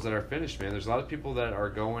regionals that are finished, man. There's a lot of people that are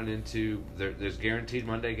going into there's guaranteed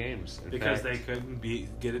Monday games because they couldn't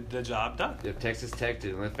get the job done. If Texas Tech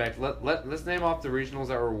did. And in fact, let's name off the regionals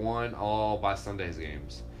that were won all by Sunday's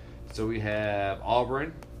games. So we have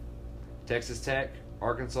Auburn, Texas Tech,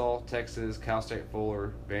 Arkansas, Texas, Cal State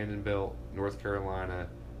Fuller, Vanderbilt, North Carolina,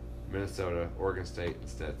 Minnesota, Oregon State, and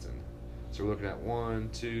Stetson. So we're looking at 1,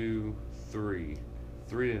 2, 3.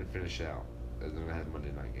 3 didn't finish out, and then we had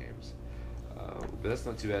Monday night games. But that's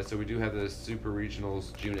not too bad. So we do have the Super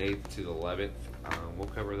Regionals June 8th to the 11th. We'll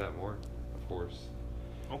cover that more, of course.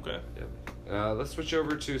 Okay. Yep. Let's switch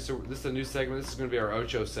over to, so this is a new segment. This is going to be our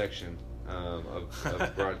Ocho section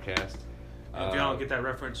of broadcast. If y'all don't get that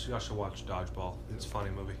reference, y'all should watch Dodgeball. It's a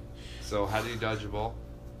funny movie. So how do you dodge a ball?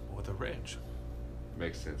 With a wrench.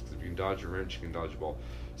 Makes sense, because if you can dodge a wrench, you can dodge a ball.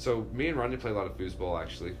 So me and Rodney play a lot of foosball,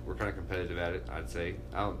 actually. We're kind of competitive at it, I'd say.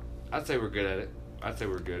 I'd say we're good at it. I'd say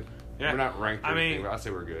we're good. Yeah. We're not ranked or anything, but I'd say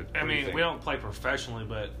we're good. We don't play professionally,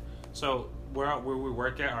 but so where we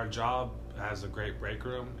work at, our job has a great break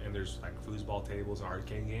room, and there's like foosball tables and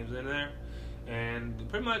arcade games in there. And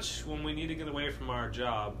pretty much when we need to get away from our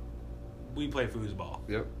job, we play foosball.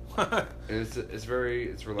 Yep. And it's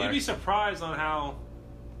relaxing. You'd be surprised on how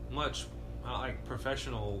much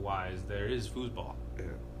professional-wise there is foosball. Yeah.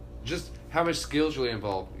 Just how much skills really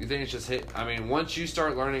involved. You think it's just once you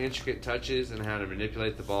start learning intricate touches and how to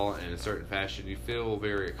manipulate the ball in a certain fashion, you feel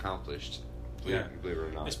very accomplished. Believe it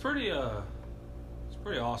or not. It's pretty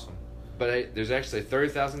awesome. But hey, there's actually a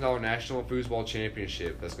 $30,000 National Foosball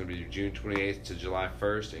Championship that's going to be June 28th to July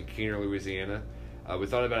 1st in Keener, Louisiana. We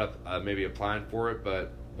thought about maybe applying for it,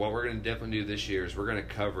 but what we're going to definitely do this year is we're going to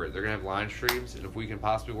cover it. They're going to have live streams, and if we can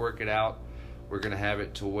possibly work it out, we're going to have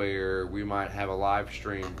it to where we might have a live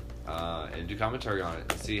stream and do commentary on it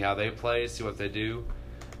and see how they play, see what they do,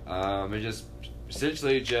 and just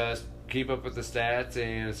essentially just keep up with the stats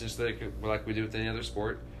and essentially like we do with any other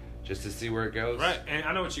sport, just to see where it goes. Right, and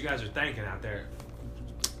I know what you guys are thinking out there.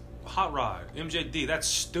 Hot Rod, MJD, that's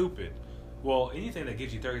stupid. Well, anything that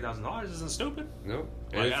gives you $30,000 isn't stupid. Nope.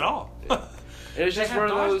 At all. It's just one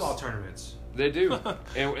of those dodgeball tournaments. They do,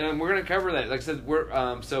 and we're going to cover that. Like I said, we're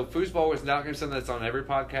so foosball is not going to be something that's on every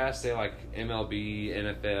podcast. Say like MLB,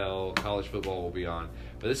 NFL, college football will be on,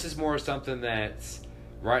 but this is more something that's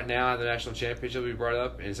right now the national championship will be brought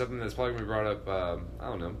up, and something that's probably going to be brought up. I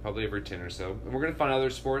don't know, probably every 10 or so. And we're going to find other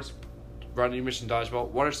sports. Rodney, you mentioned dodgeball.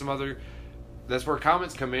 What are some other? That's where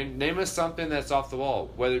comments come in. Name us something that's off the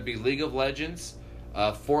wall, whether it be League of Legends,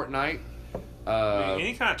 Fortnite,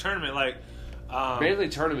 any kind of tournament like. Mainly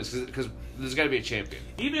tournaments because there's got to be a champion.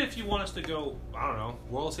 Even if you want us to go, I don't know,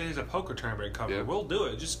 World Series of Poker tournament cover, we'll do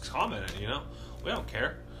it. Just comment it, We don't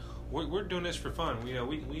care. We're doing this for fun.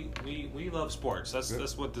 We love sports.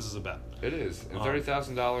 That's what this is about. It is. And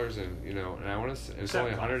 $30,000 and and I want to. It's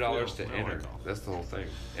only $100 to enter. That's the whole thing.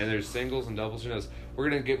 And there's singles and doubles. Who knows? We're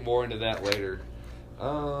gonna get more into that later.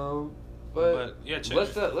 But yeah,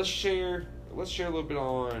 let's share a little bit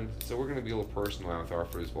on. So we're gonna be a little personal now with our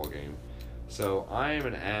foosball game. So I'm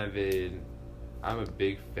a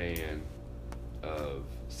big fan of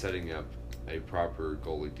setting up a proper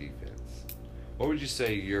goalie defense. What would you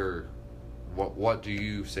say what do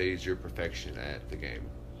you say is your perfection at the game?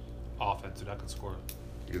 Offensive, I can score.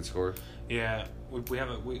 You can score? Yeah, we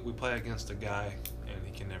play against a guy and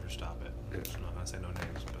he can never stop it. Yeah. I'm not gonna say no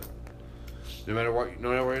names, but no matter what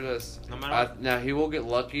it is. No matter what. Now he will get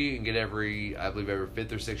lucky and get every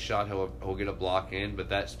 5th or 6th shot he'll get a block in, but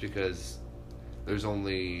that's because there's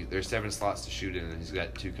 7 slots to shoot in, and he's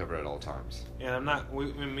got 2 covered at all times. Yeah,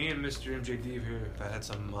 me and Mr. MJD here have had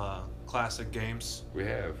some classic games. We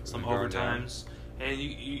have some overtimes, and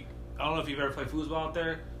I don't know if you've ever played foosball out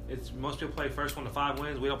there. Most people play first 1 to 5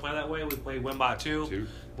 wins. We don't play that way. We play win by 2.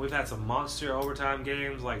 We've had some monster overtime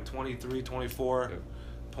games like 23, 24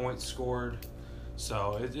 points scored.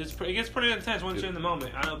 So it gets pretty intense once you're in the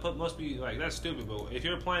moment. I know most be like, that's stupid, but if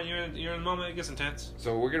you're playing, you're in the moment, it gets intense.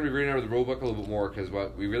 So we're going to be reading over the rule book a little bit more because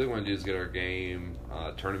what we really want to do is get our game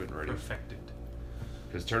tournament ready. Perfected.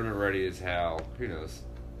 Because tournament ready is how, who knows,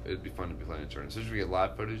 it'd be fun to be playing a tournament. Especially if we get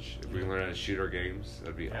live footage, if we can learn how to shoot our games,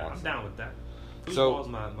 that'd be awesome. I'm down with that. Football's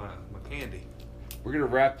my candy. We're going to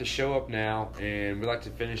wrap the show up now, and we like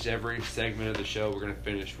to finish every segment of the show. We're going to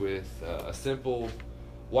finish with a simple,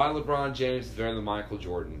 why LeBron James is better than Michael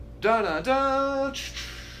Jordan. Da-da-da!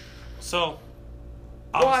 So,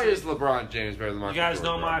 why is LeBron James better than Michael Jordan? You guys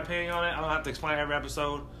know my opinion on it. I don't have to explain every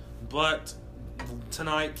episode, but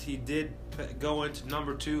tonight he did go into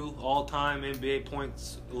number 2 all-time NBA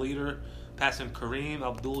points leader, passing Kareem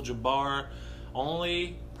Abdul-Jabbar.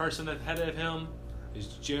 Only person ahead of him is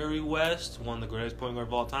Jerry West, one of the greatest point guard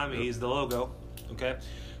of all time. Yep. He's the logo, okay?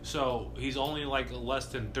 So he's only like less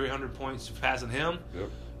than 300 points passing him. Yep.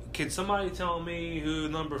 Can somebody tell me who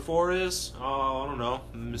number 4 is? I don't know.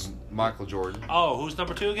 Michael Jordan. Oh, who's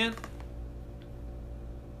number 2 again?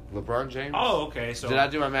 LeBron James. Oh, okay. So did I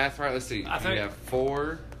do my math right? Let's see. I think you have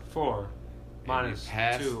 4. 4 minus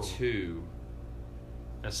 2.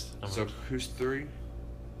 That's so who's 3?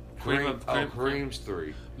 Kareem's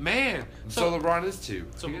 3. Man. So LeBron is 2.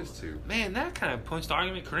 So he is 2. Man, that kind of points the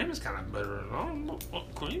argument. Kareem is kind of better.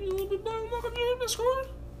 Kareem is a little bit better than Michael Jordan scoring.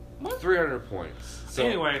 What? 300 points. So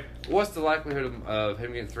anyway, what's the likelihood of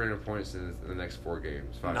him getting 300 points in the next 4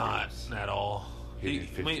 games? 5 games? Not at all. He's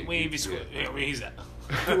at. I mean,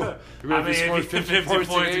 if he 50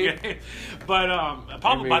 points a game. But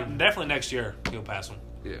probably, but definitely next year he'll pass him.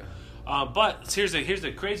 Yeah. But here's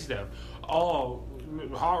the crazy stuff. Oh,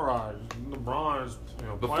 Hot Rod, LeBron's.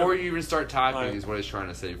 Before you even start typing, is what he's trying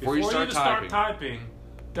to say. Before you start typing,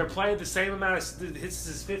 they're playing the same amount of. This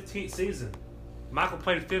is his 15th season. Michael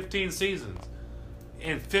played 15 seasons.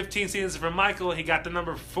 In 15 seasons for Michael, he got the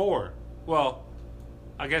number 4. Well,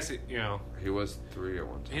 I guess he was 3 at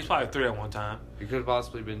one time. He's probably 3 at one time. He could have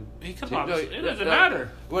possibly been. He could have. It doesn't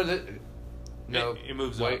matter. What is it? No, it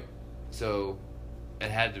moves up. So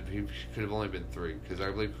it had to be. He could have only been 3 because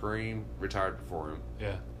I believe Kareem retired before him.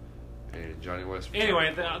 Yeah. And Johnny West.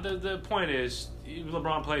 Anyway, the point is,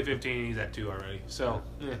 LeBron played 15. He's at 2 already. So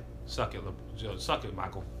suck it,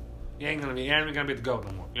 Michael. You ain't gonna be the GOAT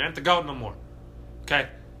no more. You ain't the GOAT no more. Okay.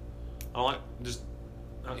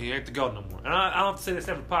 You ain't the GOAT no more. And I don't have to say this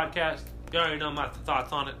every podcast. You already know my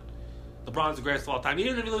thoughts on it. LeBron's the greatest of all time.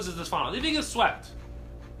 Even if he loses this final, if he gets swept,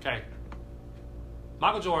 okay.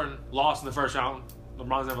 Michael Jordan lost in the first round.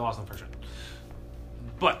 LeBron's never lost in the first round.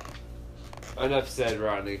 But enough said,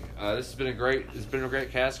 Rodney. This has been a great. It's been a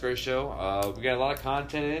great cast, great show. We got a lot of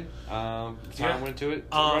content in. Time went to it.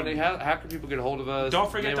 So Rodney, how can people get a hold of us?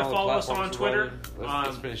 Don't forget to follow us on Twitter.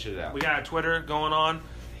 Let's finish it out. We got a Twitter going on.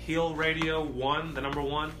 Heel Radio 1, the number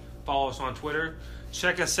 1. Follow us on Twitter.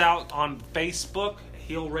 Check us out on Facebook.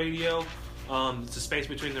 Heel Radio. It's a space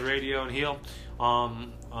between the radio and heel.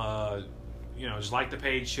 Just like the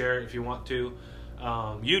page, share it if you want to.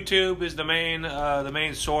 YouTube is the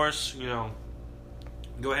main source.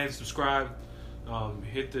 Go ahead and subscribe.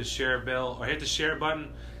 Hit the share bell or hit the share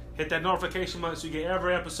button. Hit that notification button so you get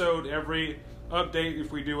every episode, every update.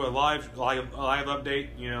 If we do a live update,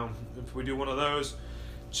 if we do one of those,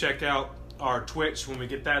 check out our Twitch when we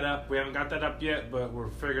get that up. We haven't got that up yet, but we're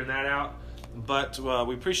figuring that out. But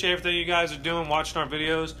we appreciate everything you guys are doing, watching our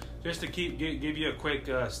videos. Just to give you a quick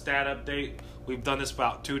stat update. We've done this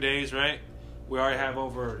about 2 days, right? We already have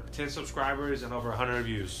over 10 subscribers and over 100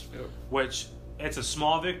 views, which it's a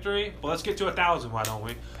small victory. But let's get to 1,000. Why don't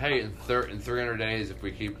we? Hey, in 300 days, if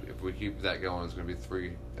we keep that going, it's going to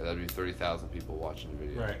be that'd be 30,000 people watching the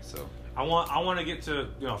video. Right. So I want to get to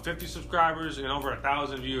 50 subscribers and over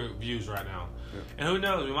 1,000 views right now. Yeah. And who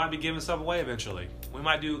knows? We might be giving stuff away eventually. We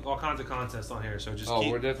might do all kinds of contests on here. So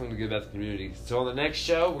we're definitely gonna give that to the community. So on the next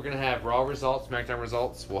show, we're gonna have Raw results, SmackDown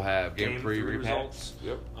results. We'll have Game 3 results.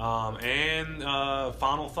 Yep. And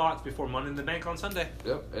final thoughts before Money in the Bank on Sunday.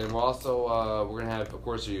 Yep. And we're also we're gonna have, of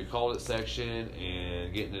course, your Called It section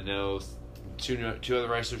and getting to know two other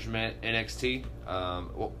wrestlers from NXT.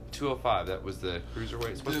 205. That was the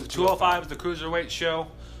cruiserweight. 205 is the cruiserweight show.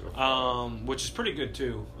 Which is pretty good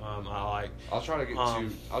too. I like. I'll try to get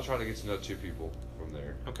to know 2 people from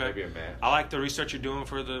there. Okay. Maybe a match. I like the research you're doing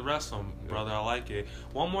for the wrestling, brother. I like it.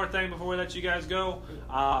 One more thing before we let you guys go.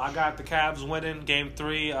 I got the Cavs winning Game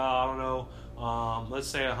 3. I don't know. Let's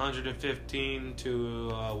say 115 to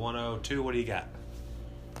 102. What do you got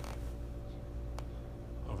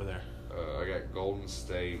over there? I got Golden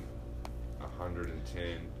State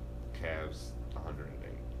 110, Cavs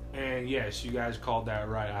 108. And yes, you guys called that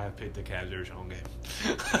right. I have picked the Cavs every home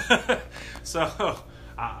game. So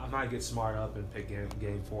I might get smart up and pick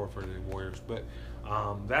game 4 for the Warriors. But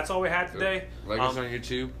that's all we had today. Like us on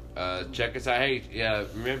YouTube. Check us out. Hey, yeah,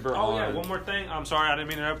 remember one more thing. I'm sorry, I didn't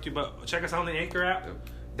mean to interrupt you, but check us out on the Anchor app. Yep.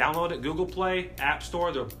 Download it, Google Play, App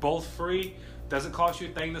Store. They're both free. Doesn't cost you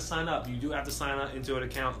a thing to sign up. You do have to sign up into an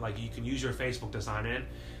account. Like, you can use your Facebook to sign in.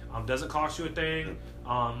 Doesn't cost you a thing.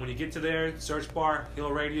 When you get to there, search bar,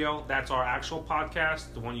 Hill Radio. That's our actual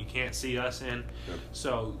podcast, the one you can't see us in. Yep.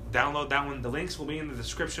 So download that one. The links will be in the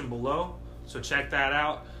description below. So check that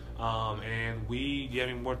out. And do you have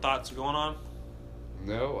any more thoughts going on?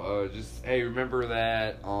 No, just, hey, remember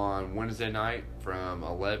that on Wednesday night from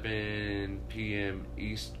 11 p.m.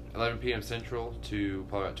 Central to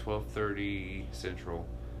probably about 12:30 Central.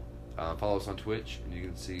 Follow us on Twitch, and you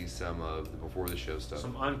can see some of the before the show stuff.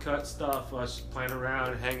 Some uncut stuff, us playing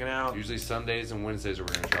around and hanging out. Usually Sundays and Wednesdays we're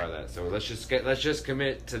going to try that. So let's just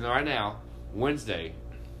commit to right now. Wednesday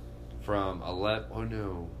from 11. Oh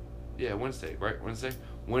no, yeah, Wednesday, right?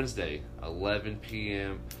 Wednesday, 11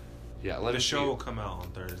 p.m. Yeah, 11 The show p.m. will come out on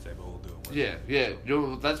Thursday, but we'll do it Wednesday.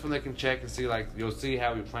 Yeah. That's when they can check and see, like, you'll see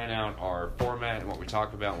how we plan out our format and what we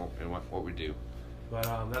talk about and what we do.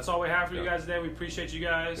 But that's all we have for you guys today. We appreciate you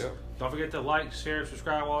guys. Yep. Don't forget to like, share,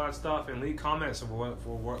 subscribe, all that stuff, and leave comments for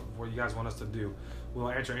what you guys want us to do. We'll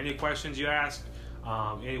answer any questions you ask.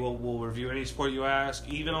 We'll review any sport you ask.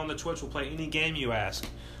 Even on the Twitch, we'll play any game you ask.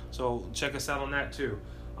 So check us out on that too.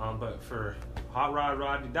 But for Hot Rod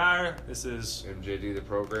Rodney Dyer, this is MJD the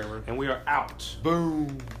programmer, and we are out.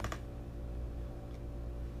 Boom.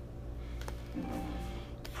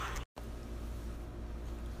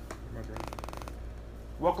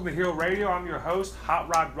 Welcome to Hill Radio. I'm your host,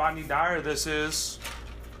 Hot Rod Rodney Dyer. This is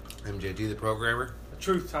MJD the programmer. The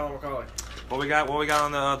truth, Tyler McCauley. What we got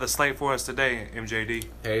on the slate for us today, MJD.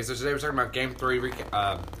 Hey, so today we're talking about Game 3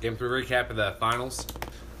 recap of the finals.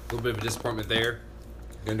 A little bit of a disappointment there.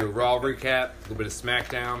 Gonna do a Raw recap, a little bit of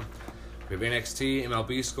SmackDown. We have NXT,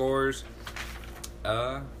 MLB scores.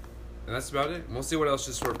 And that's about it. We'll see what else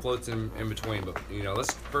just sort of floats in between. But,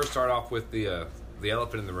 let's first start off with the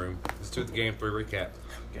elephant in the room. Let's do the Game 3 recap.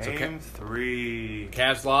 Game 3.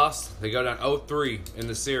 Cavs lost. They go down 0-3 in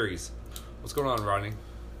the series. What's going on, Rodney?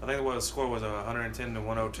 I think the score was 110 to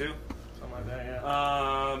 102. Something like that,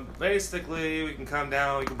 yeah. Basically, we can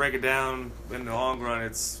break it down. In the long run,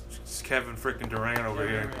 it's Kevin freaking Durant over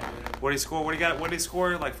here. What did he score? What did he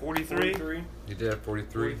score? Like 43? 43. He did have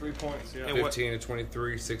 43. 43 points, yeah. 15 to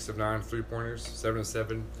 23, 6 of 9 3-pointers, 7 of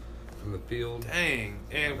 7 from the field. Dang.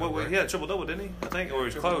 And he had a triple-double, didn't he? I think, or he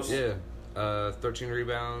was close. Yeah. 13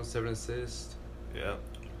 rebounds, 7 assists. Yeah.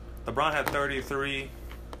 LeBron had 33.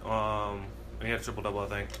 And he had a triple-double, I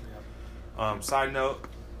think. Yeah. Side note,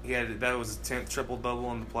 that was his 10th triple-double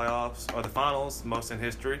in the playoffs, or the finals, most in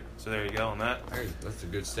history. So there you go on that. Hey, that's a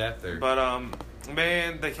good stat there. But,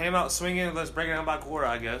 man, they came out swinging. Let's break it down by quarter,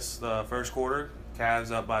 I guess. The first quarter,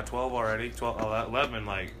 Cavs up by 12 already.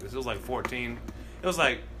 11, this was like 14. It was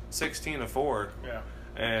like 16 to 4. Yeah.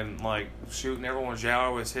 And, shooting. Everyone's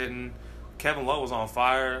Jauer was hitting. Kevin Love was on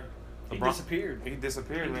fire. He disappeared. He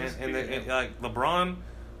disappeared, man. And LeBron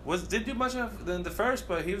did do much of in the first,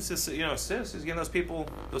 but he was just assists. He's getting those people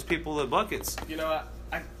the buckets.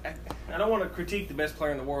 I don't want to critique the best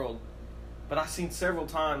player in the world, but I've seen several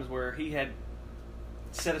times where he had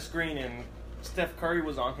set a screen and Steph Curry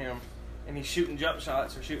was on him, and he's shooting jump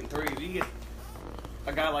shots or shooting threes. You get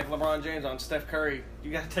a guy like LeBron James on Steph Curry,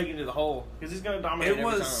 you got to take him to the hole because he's going to dominate every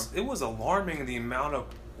time. It was alarming the amount of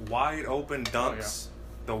wide open dunks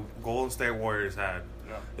the Golden State Warriors had.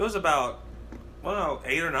 Yeah. It was about 8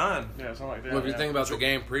 or 9. Yeah, something like that. Well, if you think about the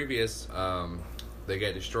game previous, they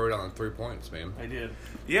got destroyed on 3 points, man. They did.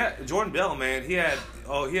 Yeah, Jordan Bell, man.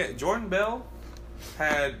 Jordan Bell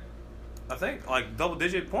had, I think,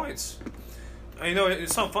 double-digit points.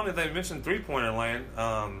 It's so funny that they mentioned three-pointer land.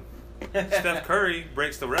 Steph Curry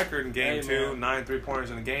breaks the record in Game 2, 9 3-pointers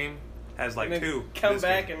in the game. Has 2. Come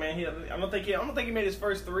back game. And man, I don't think he made his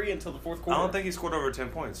first 3 until the fourth quarter. I don't think he scored over 10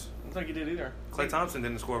 points. I don't think he did either. Klay Thompson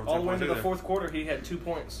didn't score over 10 all points. the way to either. the fourth quarter, he had 2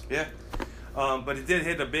 points. Yeah, but he did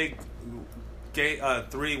hit a big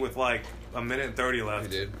 3 with a minute and 30 left.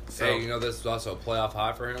 He did. So, hey, this was also a playoff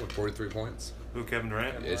high for him with 43 points. Who, Kevin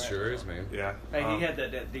Durant? It sure is, man. Yeah. Hey, he had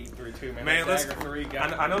that deep 3 too, man. Man, that dagger 3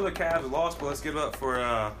 I know the Cavs lost, but let's give it up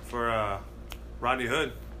for Rodney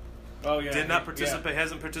Hood. Oh yeah. Did not participate.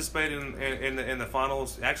 Hasn't participated in the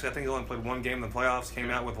finals. Actually, I think he only played one game in the playoffs. Came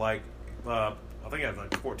out with I think he had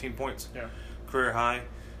 14 points. Yeah. Career high.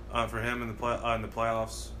 for him in the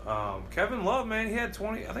playoffs. Kevin Love, man, he had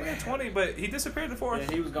 20. I think he had 20, but he disappeared the fourth.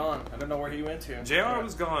 Yeah, he was gone. I don't know where he went to. JR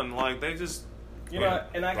was gone. Like they just. You know,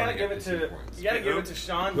 and I gotta give it to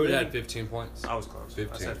Sean. Who had 15 points? I was close.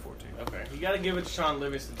 15. I said 14. Okay, you gotta give it to Sean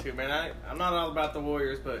Livingston too, man. I'm not all about the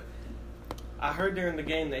Warriors, but I heard during the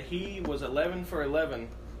game that he was 11 for 11.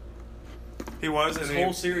 He was this in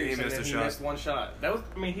whole series, he and then he missed one shot. That was,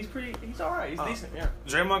 I mean, he's all right. He's decent. Yeah.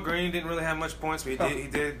 Draymond Green didn't really have much points, but he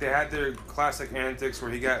did. They had their classic antics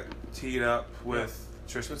where he got teed up with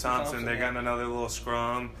Tristan Thompson. They got in another little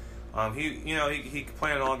scrum. He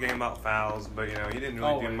complained all game about fouls, but he didn't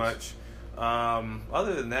really do much.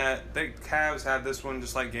 Other than that, the Cavs had this one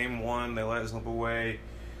just like game one. They let it slip away.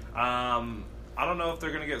 I don't know if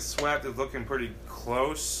they're gonna get swept. It's looking pretty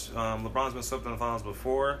close. LeBron's been swept in the finals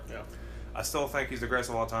before. Yeah. I still think he's the greatest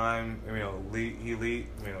of all time.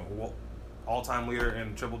 All-time leader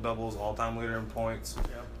in triple doubles, all-time leader in points.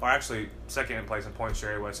 Yeah. Or actually, second in place in points.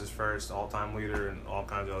 Jerry West is first, all-time leader, and all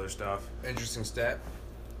kinds of other stuff. Interesting stat: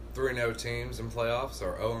 3-0 teams in playoffs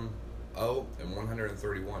are 0 and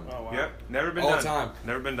 131. Oh wow. Yep, never been all done. time.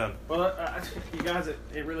 Never been done. Well, you guys,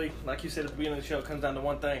 it really, like you said at the beginning of the show, it comes down to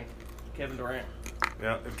one thing: Kevin Durant.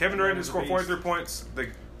 Yeah, if Kevin Durant didn't score 43 points, the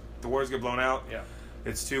Warriors get blown out. Yeah.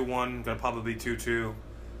 It's 2-1, gonna probably be 2-2,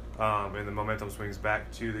 and the momentum swings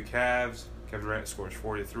back to the Cavs. Kevin Durant scores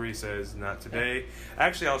 43, says not today.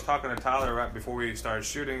 Actually, I was talking to Tyler right before we started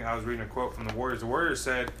shooting. I was reading a quote from the Warriors. The Warriors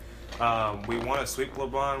said, "We want to sweep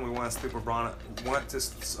LeBron. We want to sweep LeBron. Want to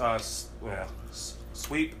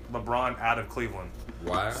sweep LeBron out of Cleveland."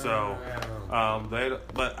 Wow. So,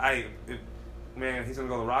 man, he's gonna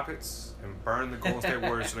go to the Rockets and burn the Golden State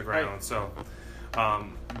Warriors to the ground. Right. So,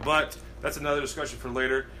 but that's another discussion for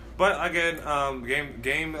later. But again,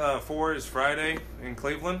 game 4 is Friday in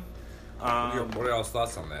Cleveland. What are y'all's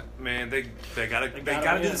thoughts on that? Man, they gotta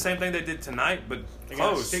do the same thing they did tonight, but They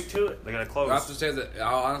close. gotta stick to it. They gotta close. I have to say that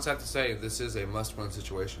I'll honestly have to say this is a must-win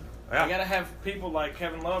situation. Yeah. You gotta have people like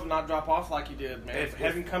Kevin Love not drop off like he did, man.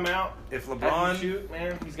 Have him come out. If have LeBron him shoot,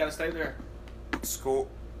 man, he's got to stay there.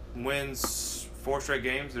 wins 4 straight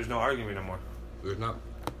games, there's no argument no more. There's not.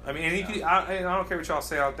 I mean, and I don't care what y'all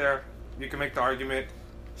say out there. You can make the argument.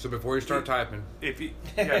 So before you start typing,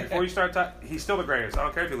 Before you start typing, he's still the greatest. I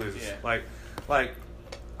don't care if he loses. Yeah.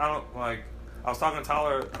 I was talking to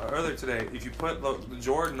Tyler earlier today. If you put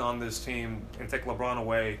Jordan on this team and take LeBron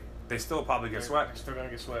away, they still probably get swept. They're still gonna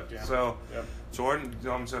get swept, yeah. So Yep. Jordan,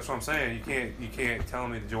 that's what I'm saying. You can't tell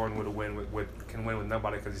me that Jordan can win with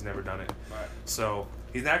nobody because he's never done it. Right. So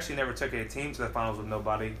he's actually never took a team to the finals with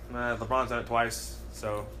nobody. LeBron's done it twice.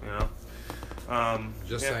 So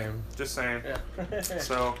just saying. Just saying. Yeah.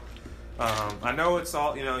 So I know it's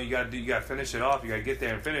all you got to finish it off. You got to get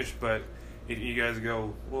there and finish. But you guys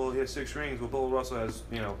go, well, he has 6 rings. Well, Bill Russell has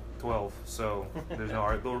 12. So there's no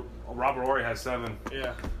argument. Robert Horry has 7.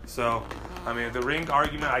 Yeah. So I mean, the ring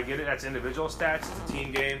argument, I get it. That's individual stats. It's a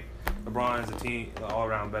team game. LeBron is a team all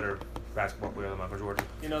around better basketball player than Michael Jordan.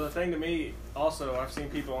 The thing to me also, I've seen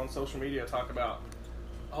people on social media talk about,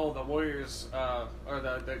 the Warriors or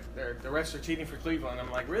the refs are cheating for Cleveland.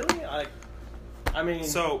 I'm like, really?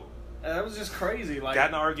 So that was just crazy. Like, got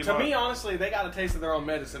in an argument. To me, honestly, they got a taste of their own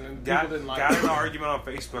medicine, and people didn't like got it. in an argument on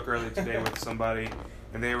Facebook earlier today with somebody,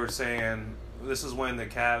 and they were saying this is when the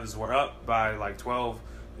Cavs were up by like 12,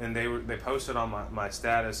 and they posted on my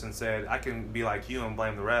status and said, I can be like you and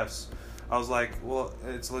blame the refs. I was like, well,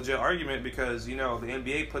 it's a legit argument because the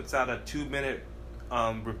NBA puts out a 2-minute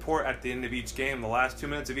report at the end of each game, the last 2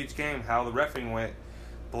 minutes of each game, how the reffing went.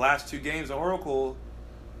 The last 2 games of Oracle,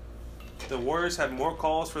 the Warriors had more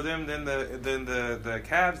calls for them than the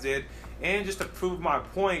Cavs did. And just to prove my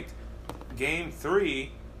point, game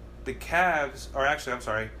 3, the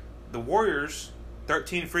Warriors,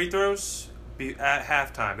 13 free throws at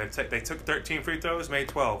halftime. They took 13 free throws, made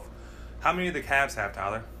 12. How many did the Cavs have,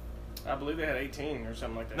 Tyler? I believe they had 18 or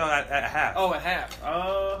something like that. No, at half. Oh, at half.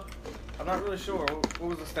 I'm not really sure. What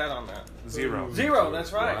was the stat on that? 0. 0,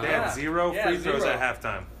 that's right. Wow. They Yeah. had 0 free throws 0. at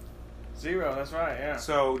halftime. 0, that's right, yeah.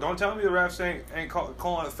 So don't tell me the refs ain't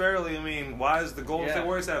calling it fairly. I mean, why does the Golden State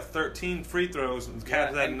Warriors have 13 free throws and the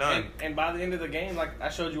Cavs had none? And by the end of the game, like I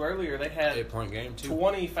showed you earlier, they had 8-point game too.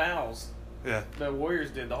 20 fouls. Yeah. The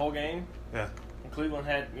Warriors did the whole game. Yeah. And Cleveland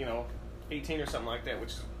had 18 or something like that, which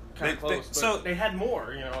is kind of close. But so they had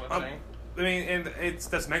more. You know what I'm saying? I mean, and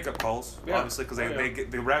that's makeup calls, obviously, because they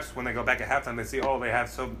get the refs when they go back at halftime. They see,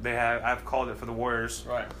 I've called it for the Warriors.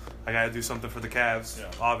 Right. I got to do something for the Cavs,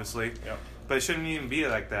 obviously. Yeah. But it shouldn't even be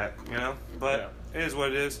like that, But it is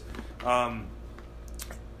what it is.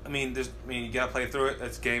 mean, you gotta play through it.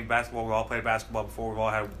 It's a game. Basketball. We all played basketball before. We've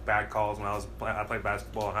all had bad calls. When I played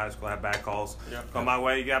basketball in high school. I had bad calls. Yep. Go my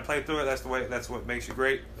way. You gotta play through it. That's the way. That's what makes you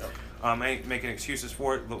great. Yep. Ain't making excuses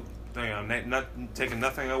for it. Taking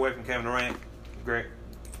nothing away from Kevin Durant. Great.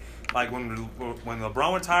 Like when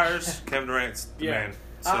LeBron retires, Kevin Durant's the man.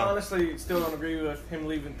 So. I honestly still don't agree with him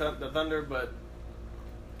leaving the Thunder, but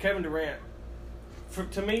Kevin Durant,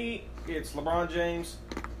 to me, it's LeBron James,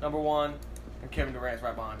 number one, and Kevin Durant's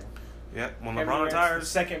right behind him. Yep. When Kevin LeBron Durant's retires, the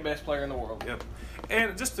second best player in the world. Yep.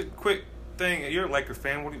 And just a quick thing, you're a Laker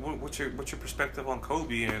fan. What's your perspective on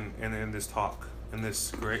Kobe and in this talk, in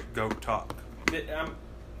this great GOAT talk?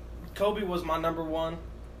 Kobe was my number one.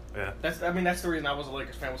 Yeah. That's the reason I was a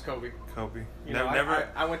Lakers fan was Kobe. Kobe.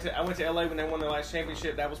 I went to LA when they won their last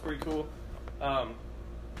championship. That was pretty cool. I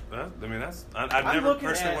never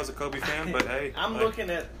personally was a Kobe fan, but hey. I'm looking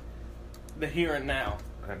at the here and now.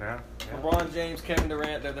 Right now? Yeah. LeBron James, Kevin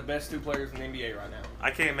Durant, they're the best two players in the NBA right now.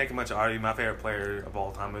 I can't make much argument. My favorite player of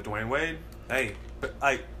all time is Dwayne Wade. Hey, but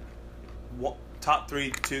top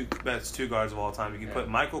two best two guards of all time. You can put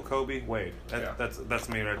Michael, Kobe, Wade. That's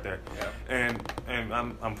me right there. Yeah. And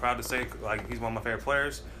I'm proud to say like he's one of my favorite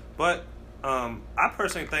players. But I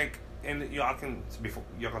personally think, and y'all can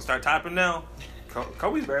start typing now.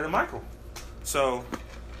 Kobe's better than Michael. So,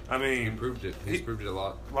 I mean, he proved it. He's proved it a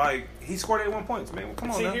lot. Like he scored 81 points, man.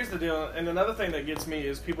 Come on. See, now. Here's the deal, and another thing that gets me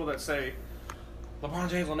is people that say LeBron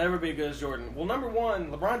James will never be as good as Jordan. Well, number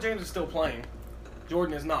one, LeBron James is still playing.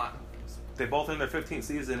 Jordan is not. They both in their 15th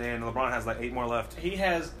season, and LeBron has like 8 more left. He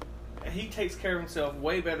takes care of himself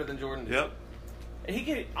way better than Jordan did. Yep. He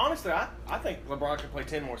can honestly, I think LeBron could play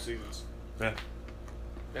 10 more seasons. Yeah.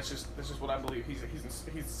 That's just what I believe. He's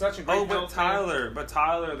such a great. But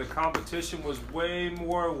Tyler, the competition was way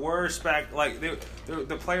more worse back. Like the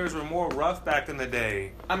players were more rough back in the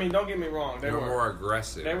day. I mean, don't get me wrong. They were more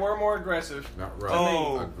aggressive. They were more aggressive. Not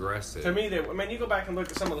rough. Aggressive. To me, you go back and look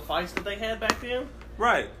at some of the fights that they had back then.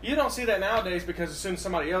 Right. You don't see that nowadays because as soon as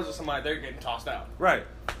somebody yells at somebody, they're getting tossed out. Right.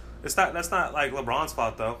 That's not like LeBron's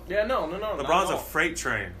fault though. Yeah. No. LeBron's a freight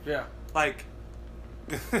train. Yeah. Like.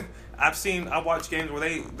 I've watched games where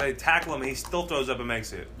they tackle him and he still throws up and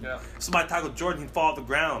makes it. Yeah. Somebody tackled Jordan, he'd fall off the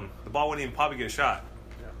ground. The ball wouldn't even probably get shot.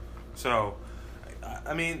 Yeah. So,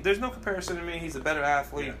 I mean, there's no comparison to me. He's a better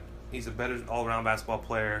athlete. Yeah. He's a better all-around basketball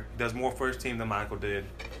player. He does more for his team than Michael did.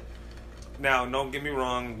 Now, don't get me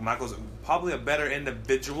wrong. Michael's probably a better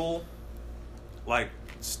individual,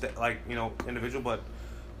 individual, but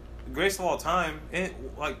greatest of all time.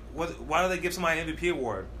 Why do they give somebody an MVP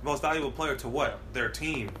award? Most valuable player to what? Their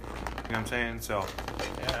team. You know what I'm saying? So.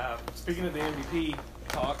 Yeah. Speaking of the MVP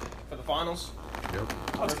talk for the finals. Yep.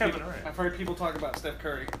 I've heard people talk about Steph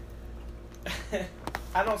Curry.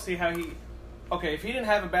 I don't see how he. Okay, if he didn't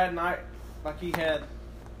have a bad night like he had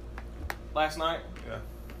last night. Yeah.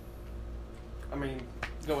 I mean,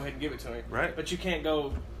 go ahead and give it to him. Right. But you can't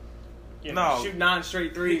go. No. Shoot 9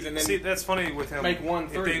 straight threes and then see. That's funny with him. Make 1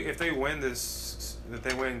 3. If they win this, if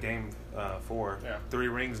they win Game 4, 3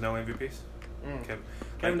 rings, no MVPs.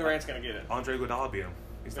 Kevin Durant's gonna get it. Andre Iguodala beat him.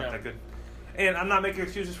 He's not that good. And I'm not making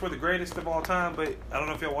excuses for the greatest of all time, but I don't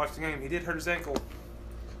know if y'all watched the game. He did hurt his ankle.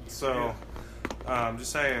 So, I'm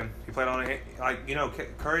just saying he played on it.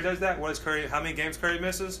 Curry does that. What is Curry? How many games Curry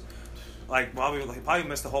misses? He probably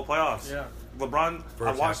missed the whole playoffs. Yeah. LeBron,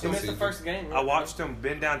 I watched him. He missed the first game. I watched him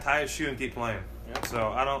bend down, tie his shoe, and keep playing. Yeah. So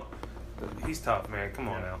I don't. He's tough, man. Come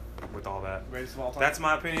on now, with all that. Greatest of all time. That's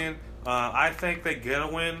my opinion. I think they get a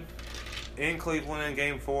win in Cleveland in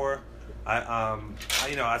Game 4.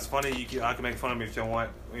 It's funny. I can make fun of me if you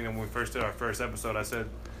want. When we first did our first episode, I said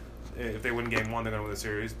if they win Game 1, they're going to win the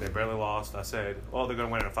series. They barely lost. I said, well, they're going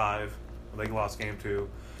to win in 5. They lost Game 2.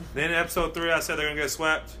 Then in Episode 3, I said they're going to get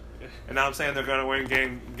swept. And now I'm saying they're going to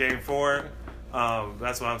win Game 4.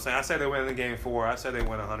 That's what I'm saying. I say they win in Game 4. I say they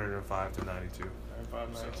win 105 to 92.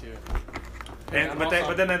 105-92.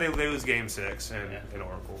 But then they lose Game 6 in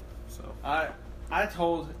Oracle. So I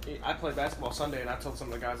played basketball Sunday, and I told some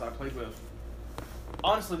of the guys I played with.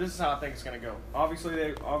 Honestly, this is how I think it's going to go.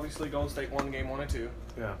 Obviously, Golden State won Game 1 and 2.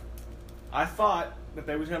 Yeah. I thought that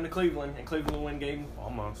they was coming to Cleveland, and Cleveland would win Game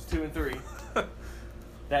almost 2 and 3.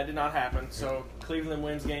 That did not happen. So Cleveland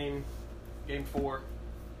wins Game 4.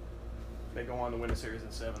 They go on to win the series in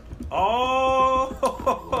 7. Oh!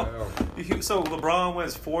 Wow. So LeBron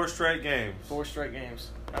wins 4 straight games. 4 straight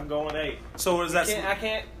games. I'm going 8. So what does that?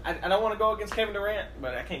 I don't want to go against Kevin Durant,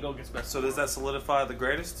 but I can't go against best. So does that solidify the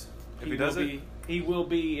greatest? If he does it, he will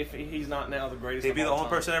be if he's not now the greatest. He'd be the only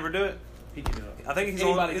person to ever do it. He can do it. I think he's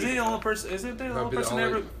the only person. Is it the only person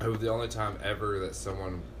ever? The only time ever that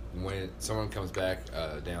someone when someone comes back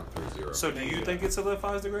down 3-0. So do you think it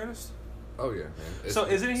solidifies the greatest? Oh yeah, man. So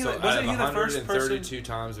isn't he? Wasn't out of he the first person? 132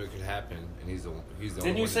 times it could happen, and he's the only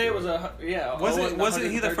Didn't you one say to it do was a yeah?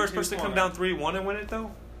 Wasn't he the first person to come down down? 3-1 and win it though,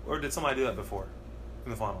 or did somebody do that before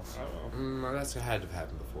in the finals? I don't know. That's had to have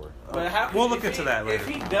happened before. But how, We'll look if into he- that later. If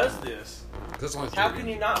he does this, That's only how 3 can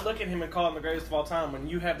you games. not look at him and call him the greatest of all time when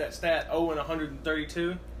you have that stat 0 and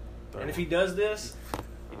 132? And if he does this,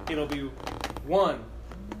 it'll be 1,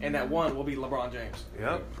 and that 1 will be LeBron James.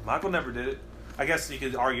 Yep, Michael never did it. I guess you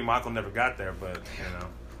could argue Michael never got there, but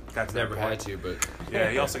got to that Never point. had to, but Yeah,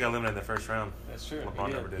 he also got eliminated in the first round. That's true. LeBron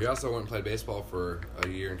He never did. did. he also went and played baseball for a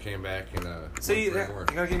year and came back and See, won you 3 more.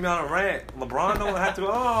 gotta get me on a rant. LeBron don't have to.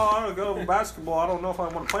 I don't go for basketball. I don't know if I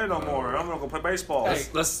want to play no more. I'm gonna go play baseball. Hey,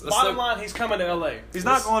 bottom line, he's coming to LA. He's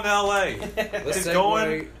not going to L.A. Let's He's segue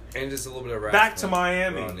going and just a little bit of wrestling. back to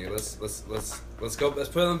Miami. Rodney. Let's go. Let's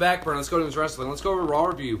put it on the back burner. Let's go to his wrestling. Let's go over Raw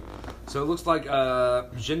review. So it looks like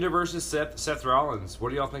Jinder versus Seth Rollins. What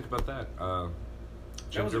do y'all think about that?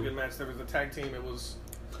 That was a good match. There was a tag team. It was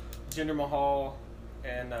Jinder Mahal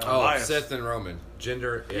and Elias. Seth and Roman.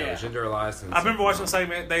 Jinder, Yeah. Jinder, Elias. And I remember Seth watching the Rollins.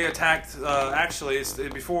 segment. They attacked. Actually,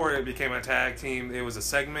 before it became a tag team, it was a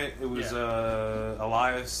segment. It was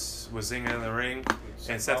Elias was singing in the ring,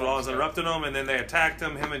 and Seth Rollins interrupted him, and then they attacked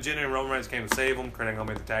him. Him and Jinder and Roman Reigns came to save him. Kurt Angle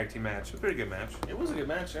made the tag team match. It was a pretty good match. It was a good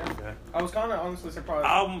match, yeah. Yeah. I was kind of honestly surprised.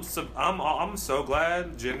 I'm so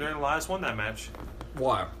glad Jinder and Elias won that match.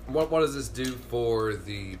 Why? What does this do for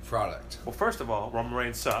the product? Well, first of all, Roman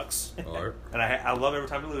Reigns sucks, All right. and I love every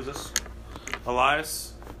time he loses.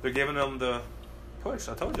 Elias, they're giving him the push.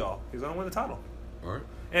 I told y'all he's gonna win the title. All right.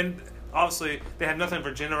 And obviously, they have nothing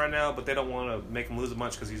for Jinder right now, but they don't want to make him lose a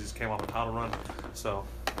bunch because he just came off a title run. So,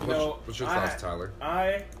 What's your thoughts, Tyler?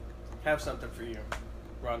 I have something for you,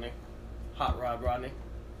 Rodney. Hot Rod Rodney.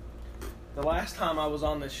 The last time I was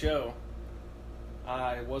on this show,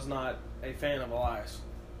 I was not a fan of Elias.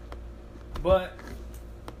 But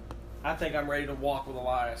I think I'm ready to walk with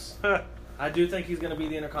Elias. I do think he's going to be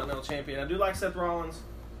the Intercontinental Champion. I do like Seth Rollins,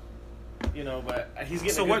 but he's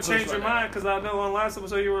getting so a good what push changed your right now. mind? Because I know on last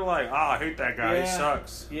episode you were like, I hate that guy. He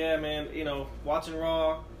sucks. Yeah, man. Watching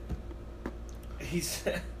Raw, he's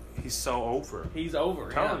He's so over. he's over.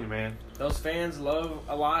 I'm telling you, man. Those fans love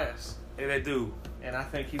Elias, And they do. and I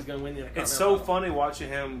think he's going to win the Intercontinental It's so title. funny watching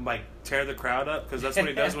him tear the crowd up because that's what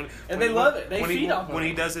he does when And they love it. They when feed off of when it.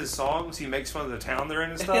 he does his songs. He makes fun of the town they're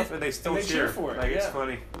in and stuff, and they still And they cheer for it, It's yeah.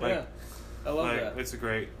 funny. Yeah, I love that. It's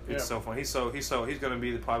great. It's Yeah. so fun. He's going to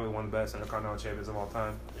be probably one of the best Intercontinental champions of all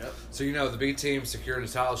time. Yep. So the B team secured a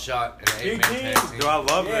title shot in an B 8-man team. tag team. Dude, I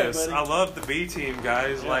love Yeah, this. buddy. I love the B team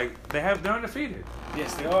guys. Yeah. They're undefeated.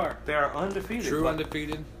 Yes, they are. They are undefeated. True Like,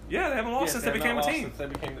 undefeated. Yeah, they haven't lost Yes, since they have became not a lost team. since they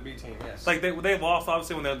became the B team. Yes. Like they lost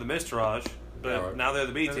obviously when they were the Mistourage, but Alright. now they're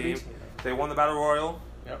the B They're the team. B team. They won the Battle Royal.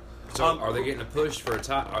 Yep. So Um, are they getting a push for a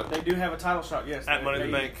title? They do have a title shot. Yes. At Money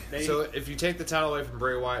in the Bank. So if you take the title away from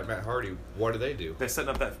Bray Wyatt and Matt Hardy, what do? They're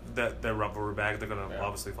setting up that rivalry back. They're gonna Yeah.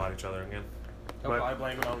 obviously fight each other again. they'll but- probably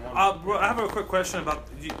blame it on one. Bro, I have a quick question about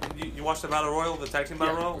you watched the Battle Royal, the tag team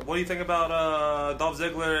Battle Yeah. Royal. What do you think about Dolph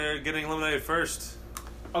Ziggler getting eliminated first?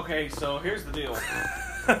 Okay, so here's the deal.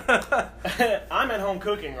 I'm at home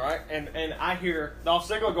cooking, right, and I hear Dolph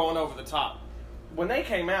Ziggler going over the top. When they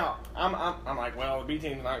came out, I'm like, well, the B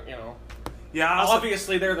team's not, Yeah, I also,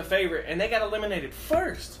 obviously they're the favorite, and they got eliminated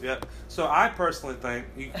first. yeah. So I personally think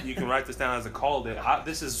you can write this down as I called it.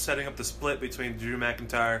 This is setting up the split between Drew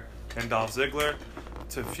McIntyre and Dolph Ziggler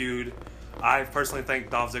to feud. I personally think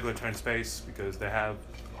Dolph Ziggler turns face because they have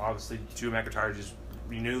obviously Drew McIntyre just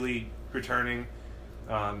newly returning.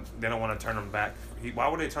 They don't want to turn him back. Why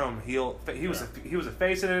would they turn him heel? He was a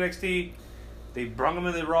face in NXT. They brung him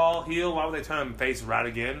in the Raw heel. Why would they turn him face right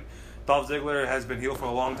again? Dolph Ziggler has been heel for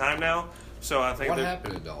a long time now, so I think What that.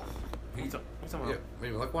 happened to Dolph? What's up Yeah, about?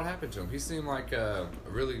 maybe what happened to him? He seemed like a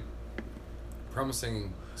really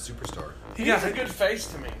promising superstar. He He's got a good face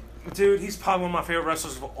to me. Dude, he's probably one of my favorite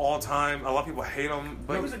wrestlers of all time. A lot of people hate him,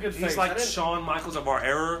 but He was a good he's face. I like didn't- Shawn Michaels of our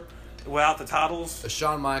era without the titles.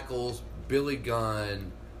 Shawn Michaels, Billy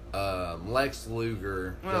Gunn, Lex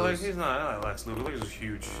Luger. Well, those- he's not Lex Luger. Luger's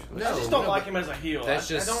huge. No, I just don't no, like but him as a heel. that's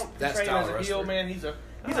I just- don't that's portray him as style a heel, wrestler. man.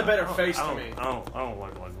 He's a better face I to don't, me. I don't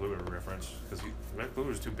like Luger reference because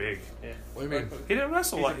Luger's too big. Yeah. What do you mean? He didn't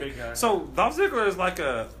wrestle He's a like big guy. So Dolph Ziggler is like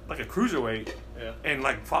a cruiserweight Yeah. and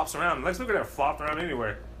flops around. Lex Luger never flopped around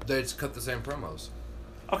anywhere. They just cut the same promos.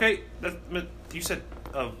 Okay, you said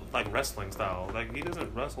wrestling style. Like he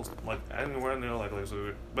doesn't wrestle anywhere near like Lex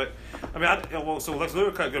Luger. But I mean, so Lex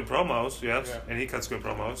Luger cut good promos, yes, Yeah. and he cuts good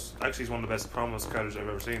promos. Actually, he's one of the best promos cutters I've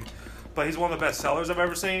ever seen. But he's one of the best sellers I've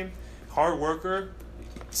ever seen. Hard worker.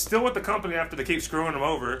 still with the company after they keep screwing him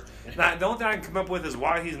over. Now, the only thing I can come up with is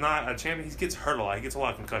why he's not a champion. He gets hurt a lot. He gets a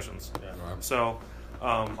lot of concussions. Yeah. Right. So,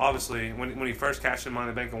 obviously, when he first cashed in Money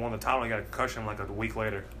in the Bank and won the title, he got a concussion like a week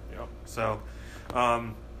later. Yep. So,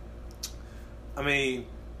 I mean,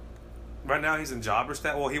 right now he's in jobber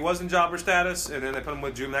status. Well, he was in jobber status, and then they put him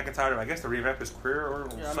with Drew McIntyre, I guess, to revamp his career or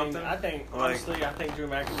something. I think, honestly, I think Drew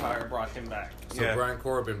McIntyre brought him back. So Brian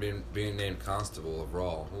Corbin being named Constable of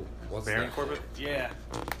Raw. What's Baron that? Corbin? Yeah.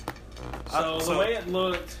 So the way it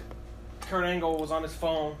looked, Kurt Angle was on his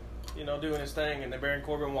phone, doing his thing, and then Baron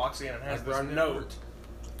Corbin walks in and has this note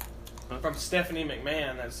from Stephanie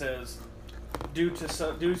McMahon that says, due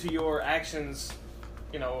to your actions,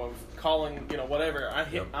 of calling, whatever,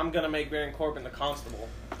 I'm gonna make Baron Corbin the Constable.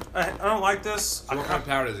 I don't like this. So what kind of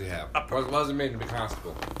power does he have? What does it mean to be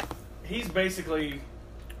Constable? He's basically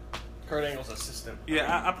Kurt Angle's assistant.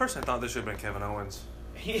 Yeah, I personally thought this should have been Kevin Owens.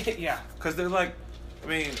 Yeah. Because they're like,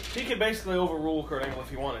 he could basically overrule Kurt Angle if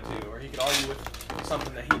he wanted to, or he could argue with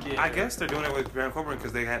something that he did. I guess they're doing it with Baron Corbin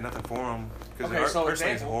because they had nothing for him. Because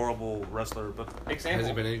personally, he's a horrible wrestler. But example, has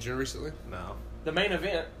he been injured recently? No. The main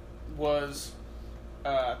event was,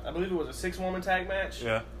 I believe it was a 6-woman tag match.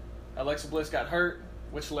 Yeah. Alexa Bliss got hurt,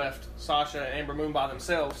 which left Sasha and Ember Moon by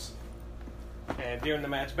themselves. And during the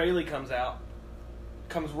match, Bayley comes out,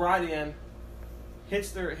 comes right in,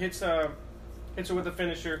 hits her with a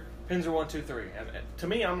finisher, pins her 1, 2, 3. And to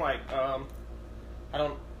me, I'm like, I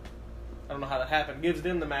don't know how that happened. Gives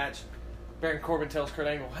them the match. Baron Corbin tells Kurt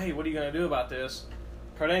Angle, "Hey, what are you gonna do about this?"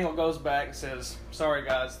 Kurt Angle goes back and says, "Sorry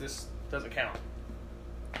guys, this doesn't count.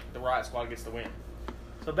 The Riot Squad gets the win."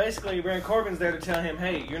 So basically, Baron Corbin's there to tell him,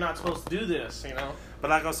 "Hey, you're not supposed to do this," But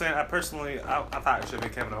like I was saying, I thought it should be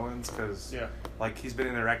Kevin Owens because he's been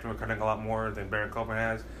interacting with Kurt Angle a lot more than Baron Corbin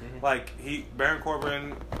has. Mm-hmm. Baron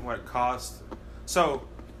Corbin, what cost? So,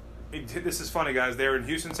 this is funny, guys. They're in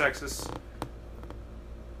Houston, Texas.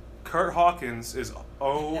 Kurt Hawkins is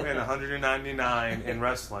 0-199 in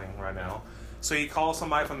wrestling right now. So he calls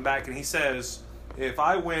somebody from the back and he says, "If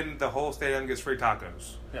I win, the whole stadium gets free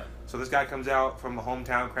tacos." Yeah. So this guy comes out from the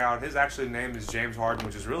hometown crowd. His actual name is James Harden,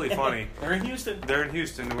 which is really funny. They're in Houston.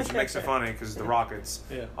 Which makes it funny because the Rockets.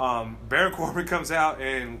 Yeah. Baron Corbin comes out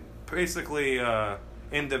and basically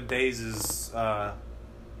end of days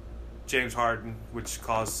James Harden, which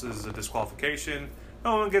causes a disqualification.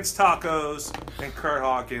 No one gets tacos, and Kurt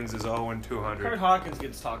Hawkins is 0-200. Kurt Hawkins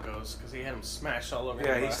gets tacos because he had him smashed all over.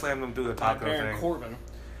 Yeah, he slammed him through the taco Baron thing. Corbin.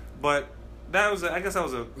 But I guess that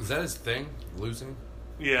was a. Is that his thing? Losing?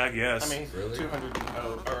 Yeah, I guess. Really? 200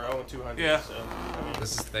 or 0-200. Yeah. So,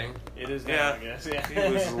 this is his thing? It is now, yeah. I guess. Yeah. He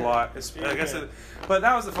loses a lot. I guess but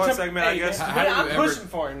that was a fun segment, I guess. I'm pushing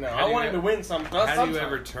for him now. I want him to win some. How do you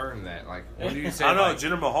ever turn that? Like, what do you say? I don't know.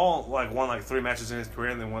 Jinder Mahal won 3 matches in his career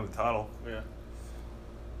and then won the title. Yeah.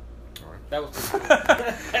 That was pretty cool.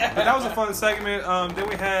 But that was a fun segment. Then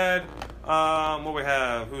we had what we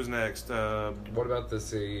have? Who's next? What about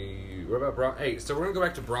this? What about Braun? Hey, so we're gonna go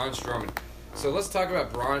back to Braun Strowman. So let's talk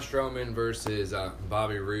about Braun Strowman versus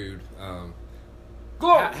Bobby Roode.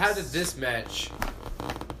 How did this match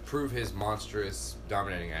prove his monstrous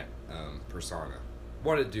dominating persona?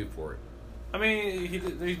 What did it do for it? I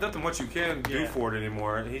mean, there's nothing much you can do for it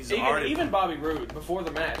anymore. Even Bobby Roode, before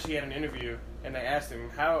the match, he had an interview, and they asked him,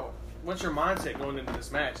 what's your mindset going into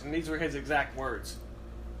this match? And these were his exact words.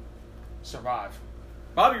 Survive.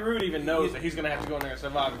 Bobby Roode even knows that he's going to have to go in there and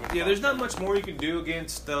survive. Yeah, there's not much more you can do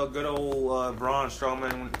against good old Braun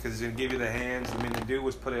Strowman because he's going to give you the hands. I mean, the dude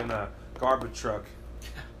was put in a garbage truck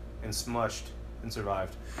and smushed and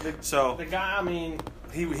survived. The guy, I mean...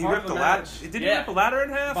 He ripped the ladder. Did he rip the ladder in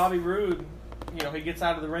half? Bobby Roode, he gets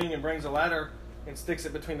out of the ring and brings a ladder and sticks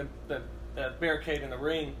it between the barricade and the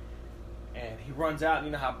ring. And he runs out, and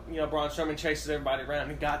you know how Braun Strowman chases everybody around.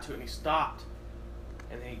 He got to it, and he stopped.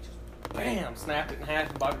 And then he just, bam, snapped it in half,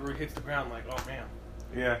 and Bobby Roode hits the ground like, oh, man.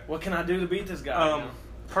 Yeah. What can I do to beat this guy?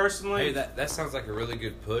 Personally... Hey, that sounds like a really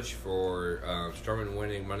good push for Strowman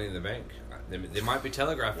winning Money in the Bank. They might be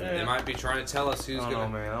telegraphing. Yeah. They might be trying to tell us who's going to... Oh,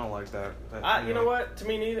 man, I don't like that. You know what? To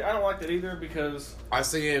me, neither. I don't like that either because... I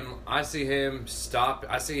see him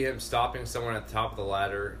stopping someone at the top of the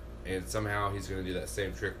ladder. And somehow he's going to do that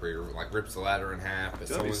same trick where he rips the ladder in half, but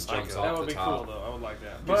someone jumps off the top. That would be cool, though. I would like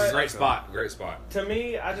that. But great spot. To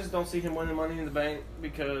me, I just don't see him winning Money in the Bank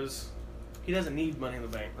because he doesn't need Money in the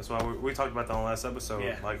Bank. That's why we talked about that on the last episode.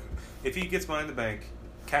 Yeah. If he gets Money in the Bank,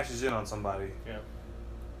 cashes in on somebody.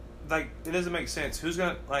 Yeah. It doesn't make sense. Who's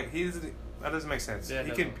gonna That doesn't make sense. Yeah,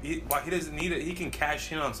 He doesn't need it. He can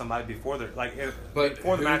cash in on somebody before the But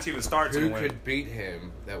the match even starts. Who and win. could beat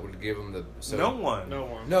him that would give him the... So, No one.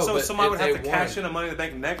 No, so but somebody if would have to they cash won- in the Money in the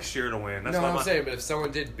Bank next year to win. That's No, what I'm saying, but if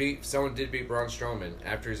someone did beat Braun Strowman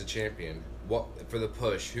after he's a champion, what for the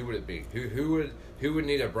push? Who would it be? Who would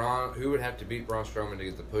need a Braun? Who would have to beat Braun Strowman to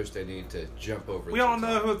get the push they need to jump over? We all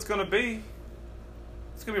know who it's gonna be.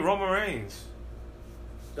 It's gonna be Roman Reigns.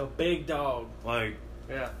 The big dog. Like,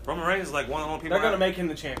 Yeah. Roman Reigns is like one of the only people. They're going to make him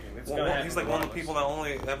the champion. It's gonna happen he's like one of the regardless. people that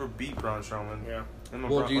only ever beat Braun Strowman. Yeah.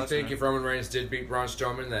 Well, do you think if Roman Reigns did beat Braun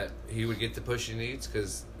Strowman that he would get the push he needs?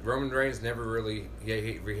 Because Roman Reigns never really,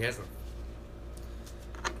 he hasn't.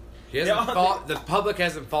 The public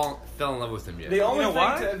hasn't fell in love with him yet. The only know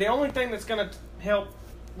why? the only thing that's going to help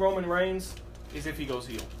Roman Reigns is if he goes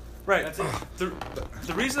heel. Right. That's it.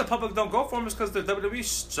 The reason the public don't go for him is because the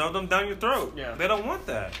WWE shoved them down your throat. Yeah. They don't want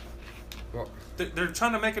that. Well, They're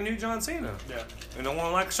trying to make a new John Cena. Yeah. They don't want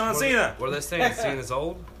to like John Cena. What are they saying? Cena's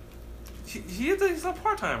old? He's a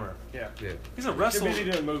part-timer. Yeah. Yeah. He's a Too wrestler. busy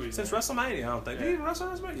doing movies. Since WrestleMania, I don't think. Yeah. Did he wrestle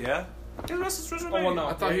in this movie? Yeah. He wrestled since WrestleMania. Oh, well, no.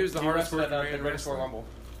 I thought he was the hardest wrestled working at man in the Greatest Royal wrestling. Rumble.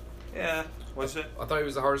 Yeah. What's it? I thought he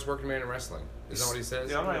was the hardest working man in wrestling. Is that what he says?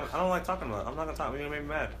 Yeah, I don't like talking about it. I'm not going to talk. You're going to make me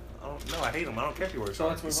mad. I hate him. I don't care if he works So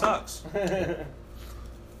hard. let's He move on. sucks.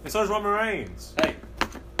 And so does Roman Reigns. Hey.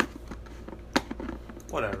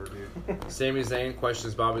 Whatever, dude. Sami Zayn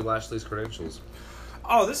questions Bobby Lashley's credentials.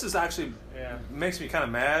 Oh, this is actually Yeah. makes me kind of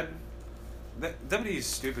mad. WWE is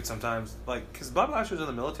stupid sometimes. Like, because Bobby Lashley was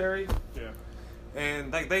in the military, Yeah.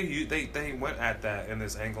 and like they went at that in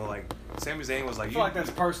this angle. Like, Sami Zayn was like, I feel like that's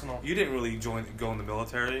personal. you didn't really go in the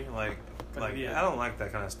military. Like Yeah. I don't like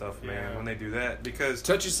that kind of stuff, man. Yeah. When they do that, because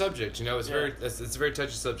Touchy subject, you know. It's Yeah. it's a very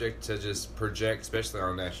touchy subject to just project, especially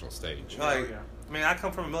on a national stage. like, yeah. I mean, I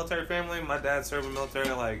come from a military family. My dad served in the military.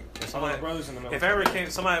 Like, if All my somebody, brothers in the if military.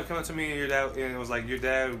 ever somebody come up to me and your dad and it was like your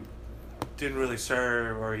dad didn't really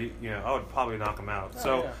serve, or I would probably knock him out. Oh,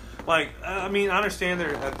 So, yeah. like, I mean, I understand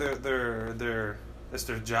they're it's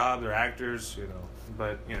their job, they're actors,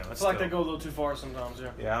 but I it's feel like still- they go a little too far sometimes, yeah.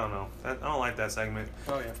 Yeah, I don't know. I don't like that segment.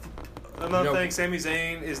 Oh, yeah. Another thing, Sami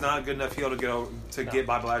Zayn is not a good enough heel to No. get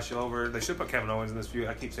Bobby Lashley over. They should put Kevin Owens in this feud.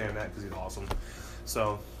 I keep saying that because he's awesome.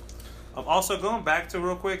 So, also going back to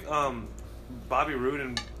real quick, Bobby Roode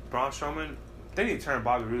and Braun Strowman, they need to turn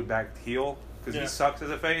Bobby Roode back heel because Yeah. he sucks as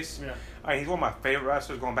a face. Yeah. I mean, he's one of my favorite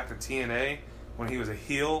wrestlers going back to TNA when he was a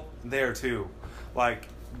heel there too. Like,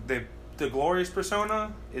 the Glorious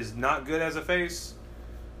persona is not good as a face.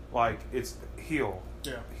 Like, it's heel.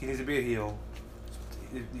 Yeah. He needs to be a heel.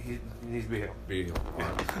 He needs to be a heel. Be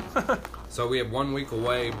heel. So we have 1 week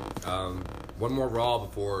away. One more Raw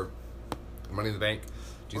before Money in the Bank.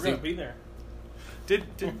 Do you We're going think? to be there.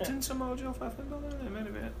 Didn't Samoa Joe fight Finn Balor in the main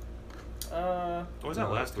event? Or was that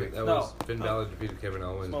No, last week? That No. was Finn Balor defeated Kevin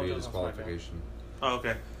Owens Samoa via Joe's on disqualification. Oh,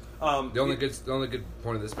 okay. The only good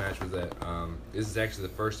point of this match was that this is actually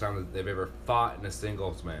the first time that they've ever fought in a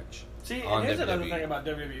singles match. See, on and here's another WWE. thing about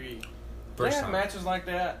WWE. First they have time. matches like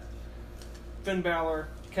that. Finn Balor,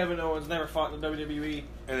 Kevin Owens never fought in the WWE,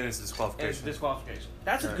 And then it's and it's disqualification. disqualification.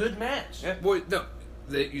 That's a Right. good match. Yeah. Boy, no,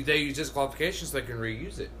 they use disqualification so they can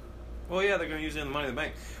reuse it. Well, yeah, they're going to use it in the Money in the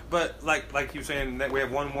Bank. But, like you were saying, that we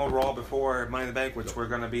have one more Raw before Money in the Bank, which we're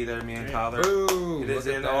going to be there, me and Yeah. Tyler. Boom! It is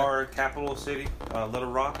Look at in that. our capital city,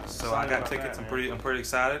 Little Rock. So I Excited got about tickets. that, I'm pretty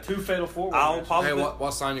excited. 2 fatal four-way I'll matches. probably- Hey,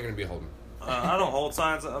 what sign you going to be holding? I don't hold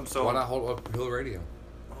signs. So Why not hold up Hill Radio?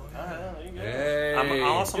 There you go. Hey! I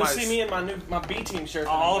also You'll might see me in my B team shirt.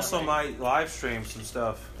 I also might live stream some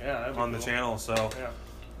stuff that'd be on the cool. channel. So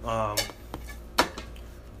Yeah.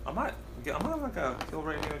 I might have like a Hill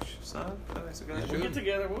Radio sign. That makes a good You idea. We'll should. get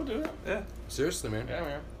together. We'll do it. Yeah. Seriously, man. Yeah,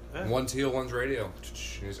 man. Yeah. One's Hill, one's Radio.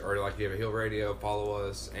 Or like you have a Hill Radio, follow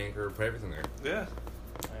us, Anchor, put everything there. Yeah.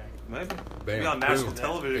 Hey. Maybe. Bam. Be on national Boom.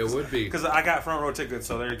 television. It would be. Because I got front row tickets,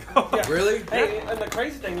 so there you go. Yeah. Really? Hey, and the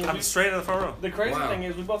crazy thing is, I'm straight in the front row. the crazy Wow. thing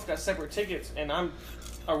is, we both got separate tickets, and I'm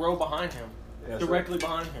a row behind him, Yeah, directly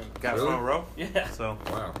behind him. Got Really? front row. Yeah, So,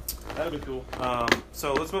 Wow. that'd be cool.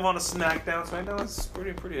 so let's move on to SmackDown. SmackDown is pretty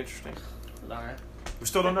interesting. All right. We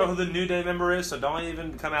still don't know who the New Day member is, so don't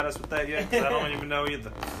even come at us with that yet. 'Cause I don't even know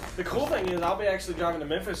either. The cool thing is, I'll be actually driving to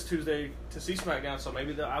Memphis Tuesday to see SmackDown, so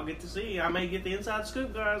maybe I'll get to see. I may get the inside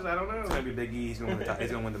scoop, guys. I don't It's know. gonna be Big E. He's gonna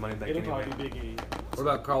win the Money Bank It'll anyway. probably be Big E. What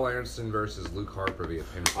about Carl Anderson versus Luke Harper via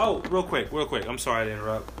pinfall? Oh, real quick. I'm sorry to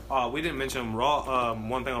interrupt. We didn't mention Raw.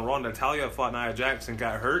 One thing on Raw: Natalya fought Nia Jax and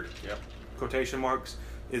got hurt. Yep. Quotation marks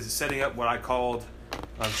is setting up what I called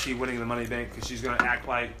she winning the Money Bank because she's gonna act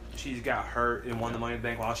like she's got hurt and won the Money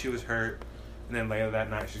Bank while she was hurt, And then later that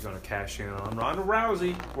night, she's going to cash in on Ronda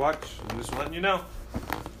Rousey. Watch. I'm just letting you know.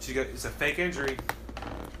 It's a fake injury.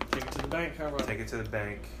 Take it to the bank, huh, bro? Take it to the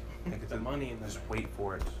bank. Take it to the money in Just wait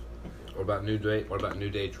for it. What about New Day? What about New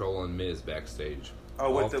Day trolling Miz backstage?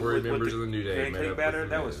 Oh, All three members of the New Day met up batter.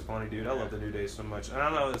 with That Miz. was funny, dude. I love the New Day so much. And I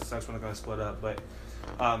know it sucks when they're going to split up, but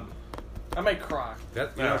I may cry.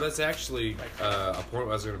 That that's actually a point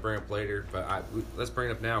I was going to bring up later, but let's bring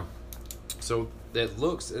it up now. So it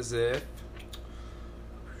looks as if.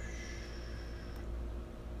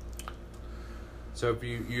 So if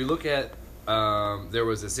you look at, there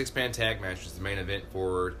was a 6-man tag match, which was the main event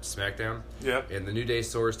for SmackDown. Yep. And the New Day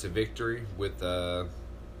soars to victory with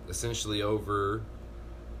essentially over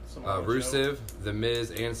Rusev, The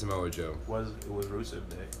Miz, and Samoa Joe. It was Rusev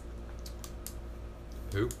Day.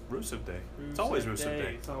 Who? Rusev Day. It's always Rusev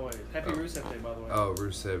Day. It's always. Happy Rusev Day, by the way. Oh,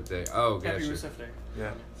 Rusev Day. Oh, gotcha. Happy Rusev Day.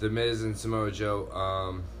 Yeah. The Miz and Samoa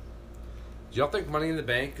Joe. Do y'all think Money in the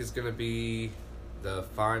Bank is going to be the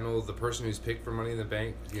person who's picked for Money in the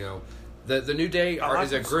Bank? You know, the New Day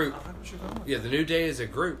is a group. Yeah, the New Day is a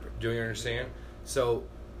group. Do you understand? So,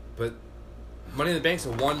 but Money in the Bank's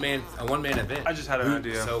a one man event. I just had an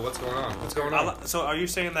idea. So what's going on? What's going on? So are you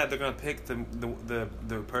saying that they're going to pick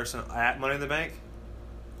the person at Money in the Bank?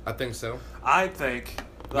 I think so. I think.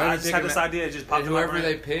 I just had this idea. It just popped in my whoever brain.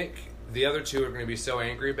 they pick, the other two are going to be so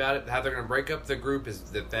angry about it. How they're going to break up the group is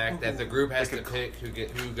the fact that the group has to pick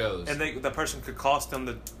who goes. And the person could cost them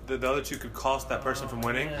the other two could cost that person from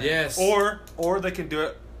winning. Yes. Or they can do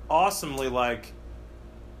it awesomely like.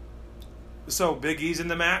 So Big E's in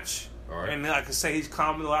the match, All right. and like I say, he's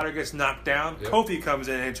climbing the ladder, gets knocked down. Yep. Kofi comes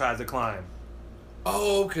in and tries to climb.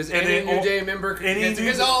 Oh, because And any then- New Day member any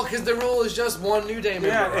because the rule is just one New Day member,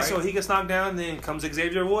 Yeah, right? and so he gets knocked down, and then comes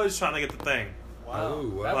Xavier Woods trying to get the thing. Wow. Oh,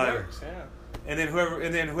 wow. That Like- works, yeah. And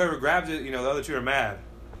then whoever grabs it, the other two are mad.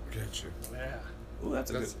 Gotcha. Yeah. Ooh,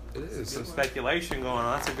 that's It is. some speculation going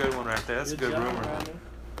on. That's a good one right there. That's a good job, rumor. Brandon.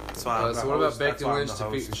 That's why So what about Becky that's why I'm Lynch the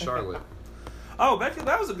host. defeating Charlotte? Oh, Becky,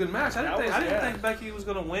 that was a good match. I That didn't was- think Becky was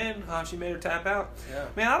gonna win. She made her tap out. Yeah.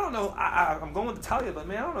 Man, I don't know. I'm going with Talia, but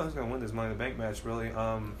man, I don't know who's gonna win this Money in the Bank match. Really,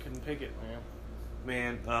 Couldn't pick it,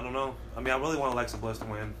 man. I don't know. I mean, I really want Alexa Bliss to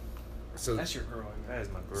win. So That's your girl. Man. That is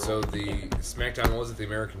my girl. So the SmackDown was at the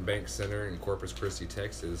American Bank Center in Corpus Christi,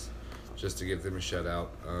 Texas, just to give them a shout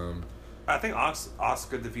out. I think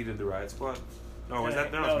Asuka defeated the Riot Squad. No, was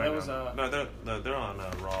that? They're on No, that SmackDown. was, they're on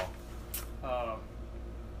Raw.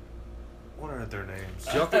 What are their names?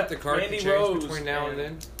 Do y'all think the card could Randy change Rose between now and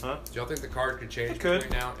then? Huh? Do y'all think the card could change It could.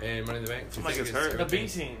 between now and Money in the Bank? Do you Somebody think gets hurt. The B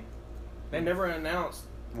team. They never announced.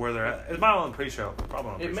 Where they're at? It's probably on pre-show.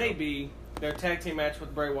 Probably on pre-show. It may be their tag team match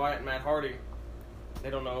with Bray Wyatt and Matt Hardy. They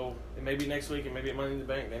don't know. It may be next week. It may be at Money in the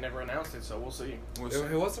Bank. They never announced it, so we'll see.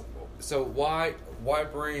 So why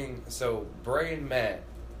bring Bray and Matt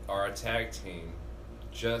are a tag team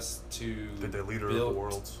just to The leader of the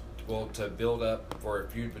worlds. Well, to build up for a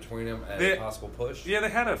feud between them and They- a possible push. Yeah, they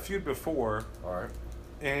had a feud before, All right.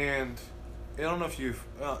 and I don't know if you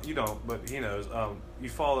don't, but he knows. You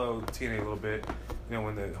follow TNA a little bit.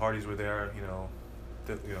 When the Hardys were there,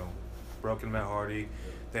 Broken Matt Hardy,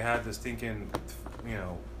 they had this thinking,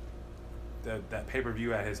 that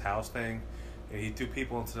pay-per-view at his house thing, and he threw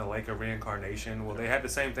people into the lake of reincarnation. Well, they had the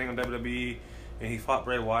same thing on WWE, and he fought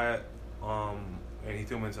Bray Wyatt, and he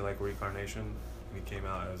threw him into like reincarnation, and he came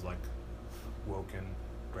out as like woken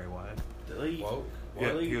Bray Wyatt. Delete. Whoa.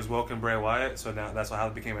 Yeah, he was woken Bray Wyatt, so now that's how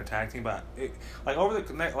it became a tag team. But over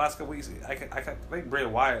the last couple weeks, I think Bray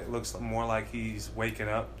Wyatt looks more like he's waking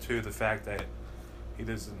up to the fact that he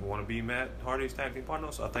doesn't want to be Matt Hardy's tag team partner.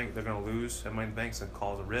 So I think they're going to lose at Money in the Bank and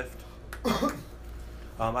cause a rift.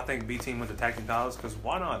 I think B Team went to tag team titles because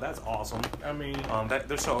why not? That's awesome. I mean,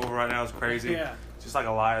 They're so over right now. It's crazy. Yeah. Just like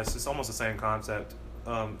Elias, it's almost the same concept.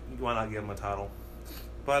 Why not give him a title?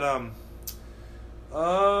 But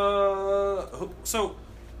so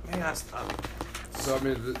man, So I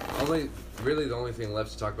mean, the only thing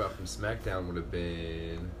left to talk about from SmackDown would have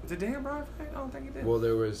been. did Dan Bryan fight? I don't think he did. Well,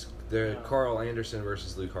 there was Carl Anderson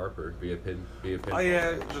versus Luke Harper via pin. Oh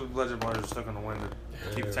yeah, the Legend Brothers are stuck on the win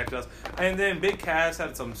to keep protecting us. And then Big Cass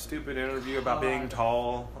had some stupid interview about being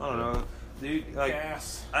tall. I don't know, dude. Like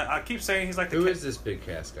Cass. I keep saying he's like the Who is this Big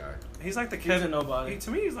Cass guy? he's like the He's Kevin. a nobody. To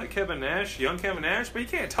me, he's like Kevin Nash, young Kevin Nash, but he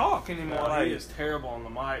can't talk anymore. No, like he is terrible on the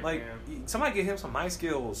mic, like man. somebody get him some mic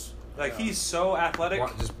skills. Like Yeah. he's so athletic.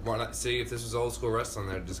 Why not see if this was old school wrestling?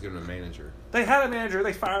 They'd just give him a manager. They had a manager.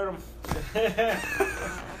 They fired him.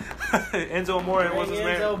 Enzo Amore was his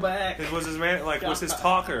man. Enzo back. It was his man. Like was his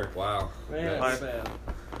talker. Wow. Man, That's- Like- that's bad.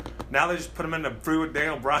 Now they just put him in the brew with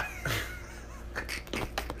Daniel Bryan.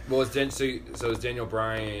 Well, is Daniel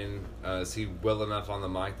Bryan? Is he well enough on the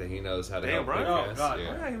mic that he knows how to Daniel help? Bryan? Oh, God.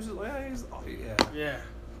 Yeah.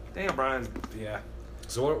 Daniel Bryan's, yeah.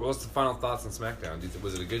 So what's the final thoughts on SmackDown?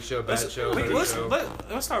 Was it a good show, bad show? Wait, better show?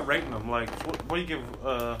 let's start rating them. Like, what do you give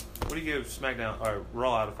SmackDown or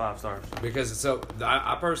Raw out of 5 stars? Because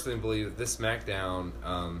I personally believe that this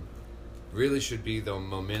SmackDown really should be the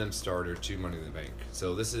momentum starter to Money in the Bank.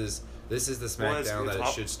 So this is the SmackDown that it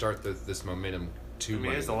should start this momentum to. I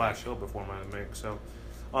mean, it's the last show before Money in the Bank. So,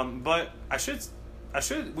 but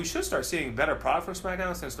we should start seeing better product from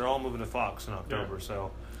SmackDown since they're all moving to Fox in October. Yeah.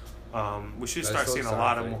 So. We should start seeing a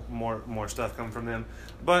lot of more stuff coming from them.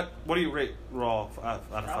 But what do you rate Raw out of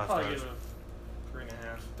 5 I'll probably stars? give it a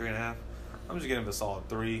 3.5. 3.5. I'm just giving it a solid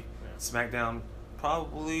 3. Yeah. SmackDown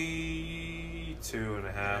probably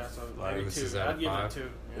 2.5. Yeah, so maybe this 2. is out of I'd give 5? it 2.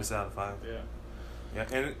 Yeah. It's out of 5. Yeah.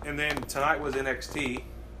 Yeah, and then tonight was NXT.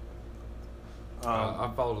 I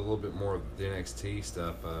followed a little bit more of the NXT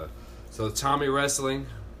stuff. So Tommy Wrestling.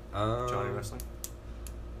 Johnny Wrestling.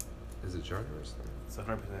 Is it Johnny Wrestling? It's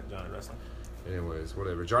 100% Johnny Wrestling. Anyways,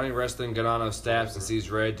 whatever. Johnny Wrestling, Gargano stabs and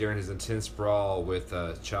sees red during his intense brawl with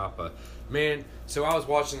Ciampa. Man, so I was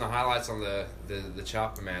watching the highlights on the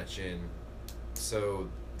Ciampa match, and so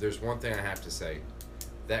there's one thing I have to say.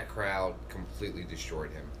 That crowd completely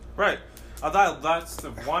destroyed him. Right. I thought that's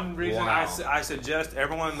the one reason Wow. I suggest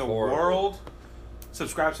everyone in the Horrible. world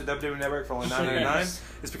subscribe to WWE Network for only $9.99. Yes.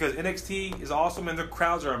 It's because NXT is awesome and their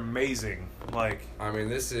crowds are amazing. Like, I mean,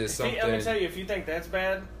 this is something. Let me tell you, if you think that's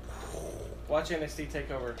bad, watch NXT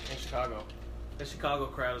TakeOver in Chicago. The Chicago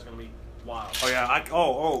crowd is going to be wild. oh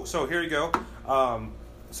yeah, so here you go.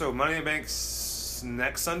 So Money in the Bank's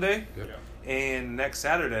next Sunday Yep. and next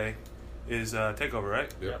Saturday is Takeover,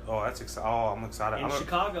 right? Yep. Oh, that's exciting. Oh, I'm excited. In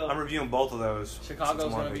Chicago. I'm reviewing both of those. Chicago's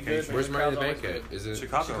since I'm on gonna be vacation. good. Where's Money in the Crowd's Bank always at? Is it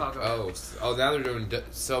Chicago. Oh, now they're doing.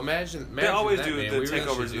 So imagine They always that, do man. the We really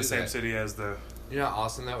takeovers should in do the same that. city as the. You know how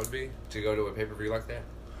awesome that would be to go to a pay-per-view like that.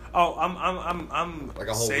 Oh, I'm Like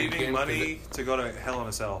a whole saving weekend, money to go to Hell in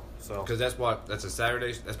a Cell. So Because that's a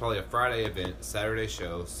Saturday. That's probably a Friday event. Saturday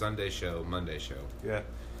show, Sunday show, Monday show. yeah,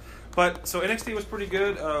 but so NXT was pretty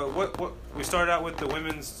good. What we started out with the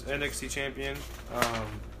women's NXT champion.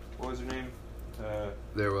 What was her name?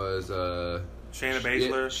 There was Shayna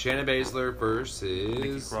Baszler. Shayna Baszler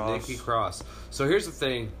versus Nikki Cross. So here's the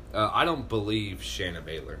thing. I don't believe Shayna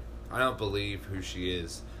Baszler. I don't believe who she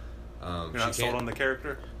is. You're not sold on the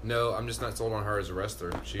character. No, I'm just not sold on her as a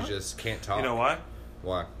wrestler. She just can't talk. You know why?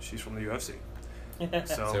 Why? She's from the UFC.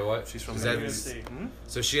 So Say what? She's from Is the that- UFC.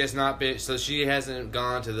 So she has not been. So she hasn't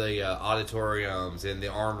gone to the auditoriums and the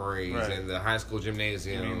armories Right. and the high school You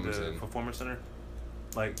gymnasiums. mean the and, Performance Center?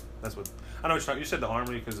 Like that's what I know. What you're talking. You said the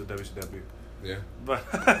Armory because of WCW, yeah. but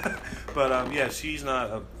yeah, she's not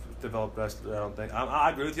a developed wrestler. I don't think. I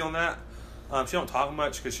agree with you on that. She don't talk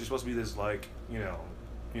much because she's supposed to be this like you know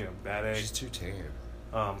badass. She's too tan.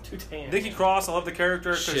 Too tan. Nikki Cross, I love the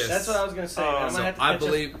character. 'cause Shit. That's what I was going to say. man. I'm So gonna have to I catch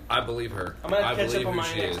up. believe her. I'm going to I have to catch believe up on who my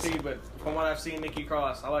she NXT, is. but from what I've seen, Nikki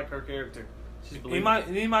Cross, I like her character. She's You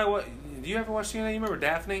believable. might. What? Do you ever watch TNA? You remember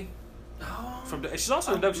Daphne? Oh, From she's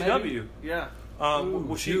also in WCW. maybe. Yeah. Ooh,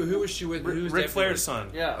 Was who was she with? Who's Ric that Flair's with? son.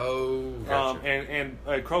 Yeah. Oh, gotcha. And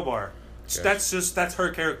Crowbar. Gotcha. That's her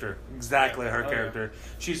character. Exactly her Oh, character.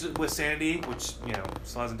 She's with Sandy, which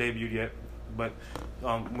still hasn't debuted yet. But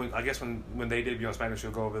I guess when they debut on SmackDown,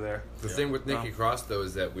 she'll go over there. The thing with Nikki Cross, though,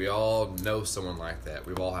 is that we all know someone like that.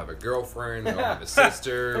 We all have a girlfriend, we all have a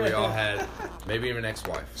sister, we all had maybe even an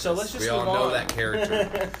ex-wife. So let's just we all move know on. that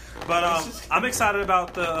character. But I'm excited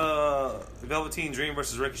about the Velveteen Dream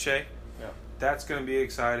versus Ricochet. Yeah. That's going to be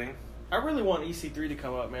exciting. I really want EC3 to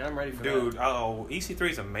come up, man. I'm ready for Dude, that. EC3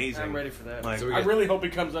 is amazing. I'm ready for that. Like, So we I got- really hope he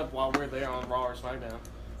comes up while we're there on Raw or SmackDown.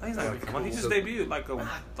 he's not gonna come on. He just So- debuted like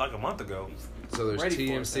a month ago. So there's Ready for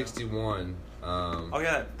it, TM61. Oh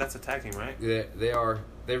yeah, that's a tag team, right?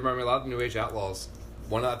 They remind me a lot of the New Age Outlaws.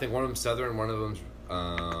 I think one of them's Southern, one of them's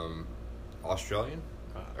Australian.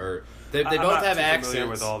 Or they I'm both not have too accents. familiar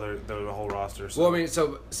with all the whole roster. So. Well, I mean,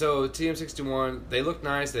 so TM61, they look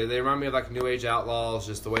nice. They remind me of like New Age Outlaws,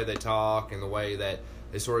 just the way they talk and the way that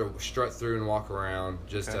they sort of strut through and walk around.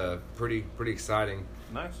 Just Okay. pretty exciting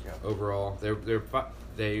nice. overall.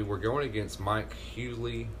 They were going against Mike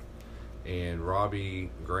Hughley and Robbie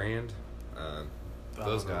Grand.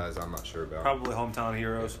 Those don't know. guys, I'm not sure about. Probably hometown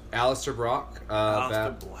heroes. Alistair Brock.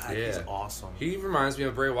 Aleister Black is awesome. He reminds me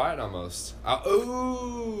of Bray Wyatt almost.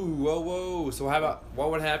 Whoa. So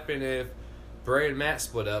what would happen if Bray and Matt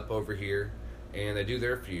split up over here and they do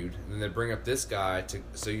their feud and then they bring up this guy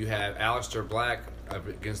so you have Aleister Black up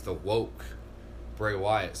against the woke Bray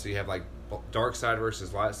Wyatt. So you have like dark side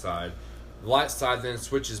versus light side. light side then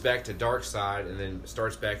switches back to dark side and then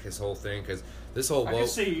starts back his whole thing because this whole woke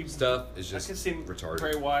stuff is just retarded.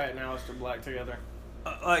 Bray Wyatt and Aleister Black together.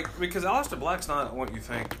 Because Aleister Black's not what you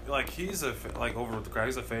think. He's over with the crowd.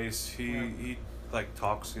 He's a face. He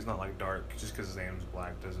talks. He's not dark. Just because his name's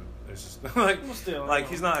Black doesn't. It's just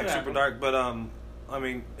he's not super dark. But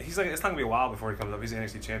he's it's not gonna be a while before he comes up. He's the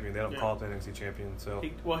NXT champion. They don't call it the NXT champion. So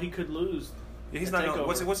he could lose. He's not.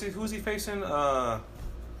 Who's he facing?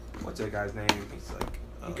 What's that guy's name? He's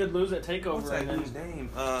he could lose at Takeover. What's that dude's name?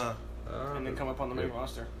 And then come up on the main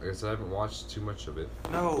roster. I guess I haven't watched too much of it.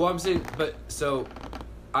 No. Well, I'm saying, but so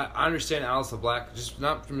I understand Aleister Black, just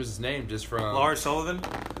not from his name, just from Lars Sullivan.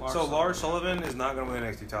 Lars Sullivan is not going to win the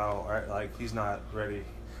NXT title, right? He's not ready.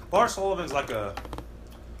 Lars Sullivan's like a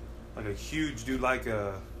huge dude, like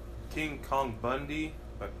a King Kong Bundy,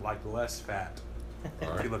 but less fat.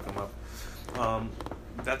 If you look him up.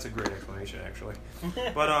 That's a great explanation, actually.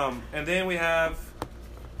 But and then we have,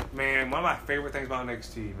 man, one of my favorite things about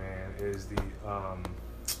NXT, man, is the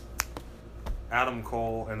Adam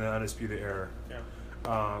Cole and the Undisputed Era. Yeah.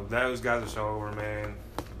 Those guys are so over, man.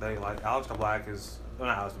 They Aleister Black is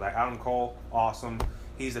not Aleister Black. Adam Cole, awesome.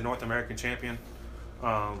 He's the North American champion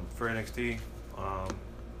for NXT,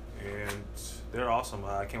 and they're awesome.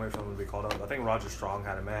 I can't wait for them to be called up. I think Roger Strong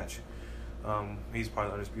had a match. He's part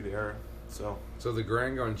of the Undisputed Era. So the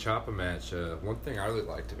Grango and Ciampa match, one thing I really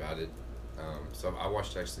liked about it, so I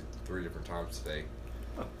watched actually 3 different times today.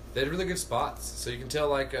 Oh. They had really good spots. So you can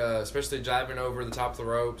tell, especially diving over the top of the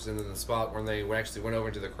ropes and then the spot when they actually went over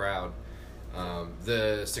into the crowd.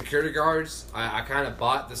 The security guards, I kind of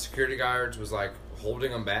bought the security guards was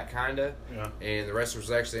holding them back kind of. Yeah. And the wrestlers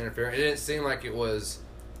was actually interfering. It didn't seem like it was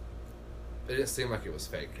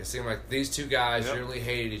fake. It seemed like these two guys really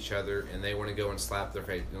hated each other, and they want to go and slap their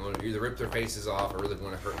face, either rip their faces off or really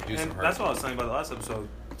want to do some hurt. That's what I was saying about the last episode.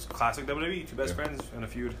 It's classic WWE, two best friends in a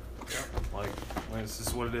feud. Yeah. It's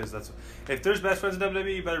just what it is. If there's best friends in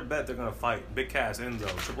WWE, you better bet they're gonna fight. Big Cass, Enzo,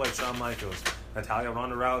 Triple H, Shawn Michaels, Natalya,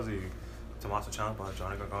 Ronda Rousey, Tommaso Ciampa,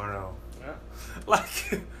 Johnny Gargano. Yeah.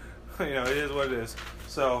 It is what it is.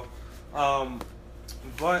 So,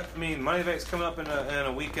 but Money in the Bank's coming up in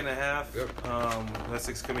a week and a half. Yep.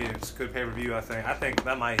 That's gonna be a good pay per view. I think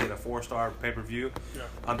that might hit a 4-star pay per view. Yeah.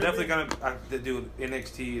 I'm definitely gonna do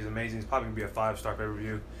NXT is amazing. It's probably gonna be a 5-star pay per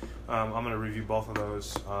view. I'm gonna review both of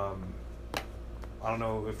those. I don't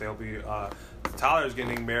know if they'll be. Tyler's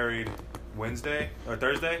getting married Wednesday or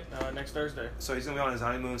Thursday. Next Thursday. So he's gonna be on his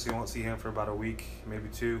honeymoon, so you won't see him for about a week, maybe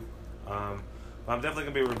 2. But I'm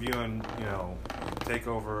definitely gonna be reviewing,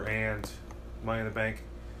 Takeover and Money in the Bank.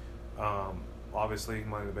 Obviously,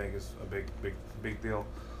 Money in the Bank is a big deal.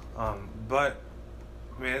 But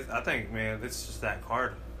man, I think it's just that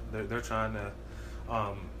card. They're trying to,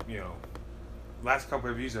 last couple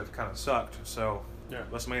of reviews have kind of sucked. So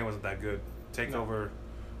WrestleMania wasn't that good. Takeover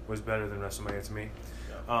was better than WrestleMania to me.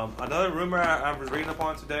 Yeah. Another rumor I was reading up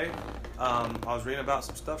on today. I was reading about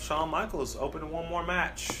some stuff. Shawn Michaels opened one more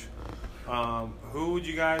match. Who would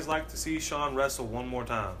you guys like to see Shawn wrestle one more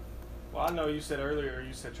time? Well, I know you said earlier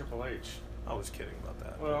you said Triple H. I was kidding about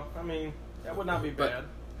that. Well, that would not be bad.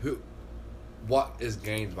 What is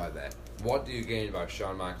gained by that? What do you gain by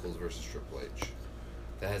Shawn Michaels versus Triple H?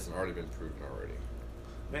 That hasn't already been proven already.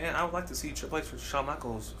 Man, I would like to see Triple H versus Shawn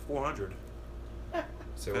Michaels 400.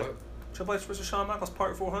 So what? Triple H versus Shawn Michaels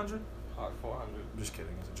part 400? Part 400. I'm just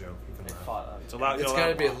kidding. It's a joke. You can It's It's got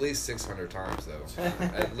to be at least 600 times though.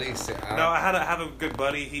 At least. No, I had a good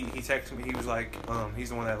buddy. He texted me. He was like, he's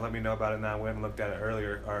the one that let me know about it. And I went and looked at it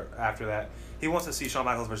earlier or after that. He wants to see Shawn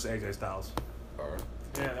Michaels versus AJ Styles. All right.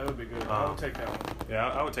 Yeah, that would be good. I would take that one. Yeah,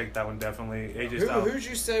 I would take that one definitely. AJ Styles. Who'd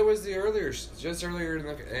you say was the earlier? Just earlier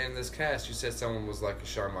in this cast, you said someone was like a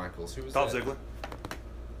Shawn Michaels. Who was Dolph that? Ziggler.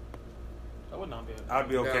 That would not be. I'd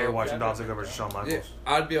be okay watching Dolph Ziggler versus Shawn Michaels. Yeah,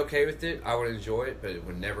 I'd be okay with it. I would enjoy it, but it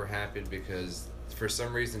would never happen because for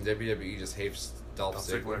some reason WWE just hates Dolph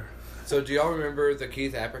Ziggler. So do y'all remember the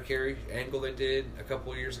Keith Apicary angle they did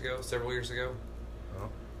several years ago? Oh.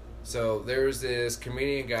 So there's this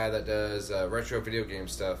comedian guy that does retro video game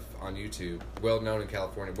stuff on YouTube, well known in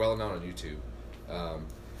California, well known on YouTube.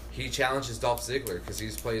 He challenges Dolph Ziggler because he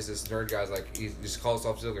plays this nerd guy's he just calls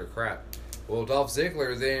Dolph Ziggler crap. Well, Dolph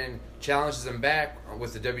Ziggler then challenges him back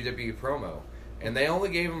with the WWE promo. And they only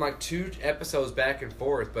gave him 2 episodes back and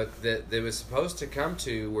forth, but they was supposed to come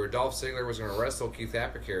to where Dolph Ziggler was going to wrestle Keith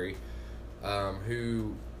Apicary,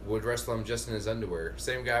 who would wrestle him just in his underwear.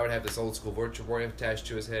 Same guy would have this old school Virtual Boy attached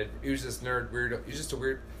to his head. He was this nerd, weird. He's just a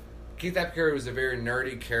weird. Keith Apicary was a very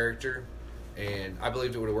nerdy character, and I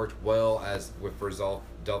believed it would have worked well for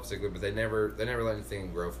Dolph Ziggler, but they never let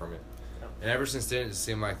anything grow from it. And ever since then, it just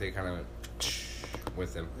seemed like they kind of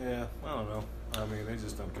with him. Yeah, I don't know. I mean, they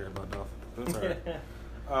just don't care about Dolph. But it's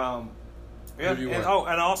all right. Yeah,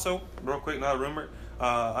 and also, real quick, another rumor.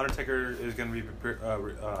 Undertaker is going to be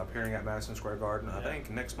appearing at Madison Square Garden, I think,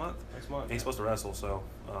 next month. And he's supposed to wrestle, so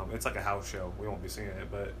it's like a house show. We won't be seeing it,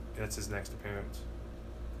 but it's his next appearance.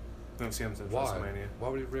 We haven't seen him since WrestleMania. Why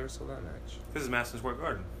would he wrestle that match? Because it's Madison Square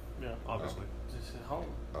Garden. Yeah. Obviously. Just at home.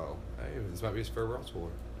 Oh, hey, this might be his farewell tour.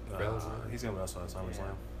 He's going to wrestle at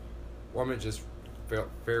SummerSlam. Well, I mean, just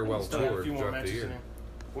farewell tour throughout the year. When are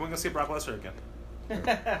we going to see Brock Lesnar again?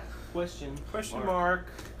 Question mark.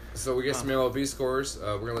 So we get some MLB scores.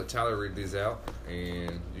 We're going to let Tyler read these out,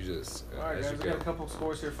 and you just... All right, guys, we got a couple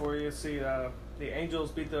scores here for you. See, the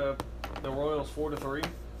Angels beat the Royals 4-3.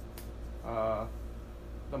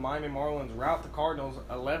 The Miami Marlins rout the Cardinals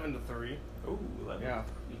 11-3. Ooh, 11. Yeah.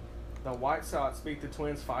 The White Sox beat the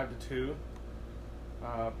Twins 5-2.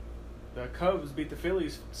 The Cubs beat the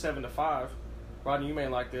Phillies 7-5. Rodney, you may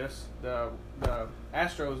like this. The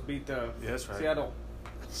Astros beat the Seattle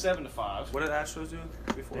 7-5. What did the Astros do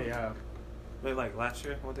before? They like last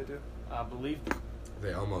year. What did they do? I believe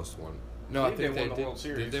they almost won. No, I think they won the World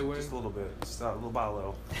Series. Did they win? Just a little bit. Just a little by a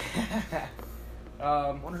little.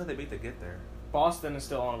 I wonder who they beat to get there. Boston is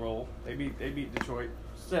still on a roll. They beat Detroit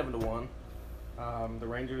 7-1. The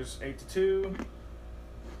Rangers 8-2.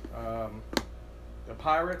 The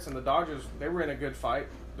Pirates and the Dodgers, they were in a good fight.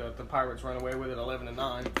 The Pirates run away with it 11-9.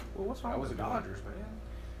 Well, what's wrong with the Dodgers,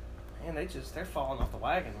 man? Man, they're falling off the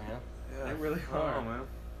wagon, man. Yeah. They really are. Oh,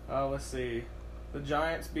 man. Let's see. The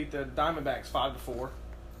Giants beat the Diamondbacks 5-4.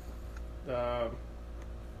 The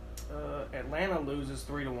Atlanta loses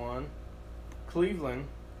 3-1. Cleveland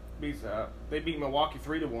beat Milwaukee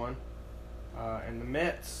 3-1. And the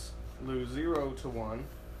Mets lose 0-1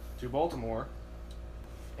 to Baltimore.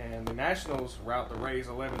 And the Nationals rout the Rays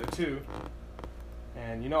 11-2.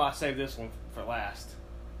 And I saved this one for last.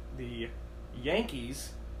 The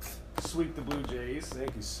Yankees sweep the Blue Jays. The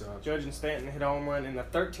Yankees suck. Judge and Stanton hit a home run in the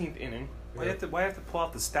 13th inning. Why do you have to pull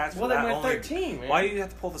out the stats for that? Well, they went 13, man. Why do you have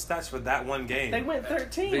to pull the stats for that one game? They went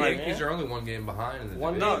 13, The man. Yankees are only one game behind in the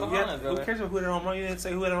One division. game behind, who cares about who had a home run? You didn't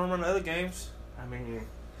say who had a home run in other games. I mean...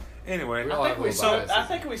 Anyway. I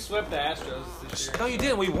think we swept the Astros this year. No, you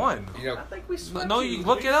didn't. We won. I think we swept you.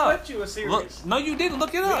 Look it up. We swept you a series. No, you didn't.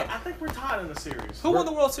 Look it up. I think we're tied in the series. Who won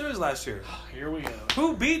the World Series last year? Here we go.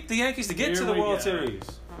 Who beat the Yankees to get to the World Series?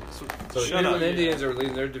 So the Indians are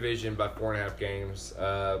leading their division by 4.5 games.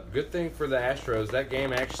 Good thing for the Astros. That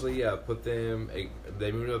game actually put them.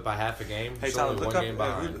 They moved up by half a game. Hey, Tyler, look up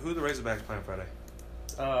who the Razorbacks playing Friday.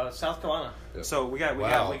 South Carolina. Yep. So we got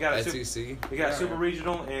SEC. We got Super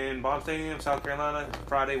Regional in Bond Stadium, South Carolina.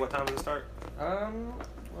 Friday. What time does it start?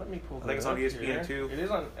 Let me pull. I think it's on ESPN too. It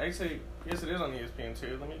is on. Actually, yes, it is on ESPN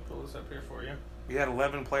too. Let me pull this up here for you. We had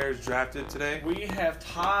 11 players drafted today. We have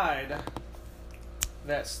tied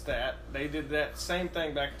that stat. They did that same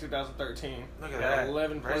thing back in 2013. Look at that.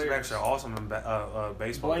 11 players. Razorbacks are awesome in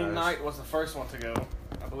baseball. Blaine Knight was the first one to go.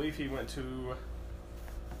 I believe he went to.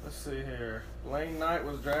 Let's see here. Blaine Knight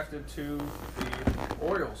was drafted to the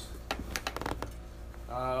Orioles.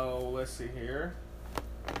 Let's see here.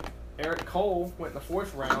 Eric Cole went in the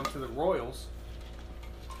 4th round to the Royals.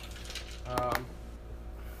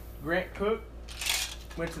 Grant Cook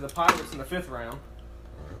went to the Pirates in the 5th round.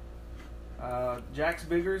 Jax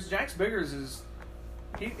Biggers is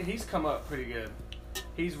he's come up pretty good.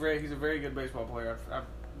 He's a very good baseball player. I've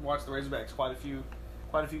watched the Razorbacks quite a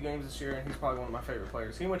few games this year, and he's probably one of my favorite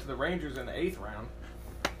players. He went to the Rangers in the 8th round.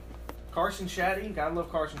 Carson Shaddy, gotta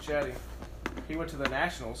love Carson Shaddy. He went to the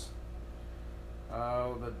Nationals.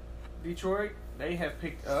 The Detroit, they have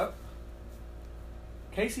picked up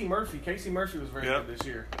Casey Murphy. Casey Murphy was very good this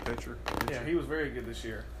year. Pitcher. Yeah, he was very good this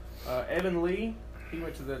year. Evan Lee, he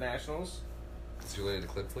went to the Nationals. Is he related to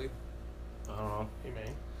Cliff Lee? I don't know. He may.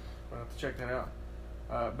 We'll have to check that out.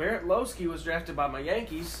 Barrett Lowski was drafted by my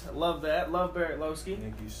Yankees. I love that. Love Barrett Lowski.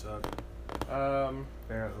 Yankees suck.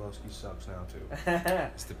 Barrett Lowski sucks now too.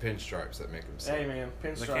 It's the pinstripes that make him suck. Hey man,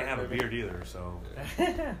 pinstripes. They can't have a beard either, so.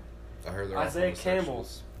 Yeah. I heard they're Isaiah Campbell.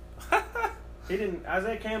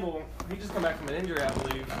 Isaiah Campbell. He just come back from an injury, I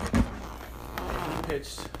believe. He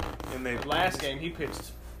pitched. In the last game, he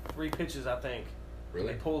pitched 3 pitches, I think. Really?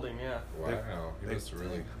 They pulled him. Yeah. Wow. He was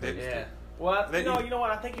really. Yeah. Well, you know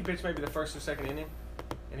what? I think he pitched maybe the 1st or 2nd inning,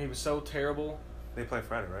 and he was so terrible. They play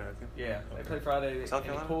Friday, right? I think. Yeah, they played Friday, South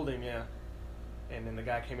and he pulled him. Yeah, and then the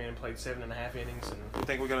guy came in and played 7.5 innings. And you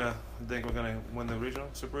think we're gonna win the regional,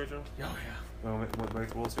 super regional? Oh yeah. Make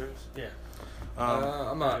the World Series? Yeah.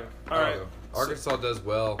 I'm not. All right. Arkansas does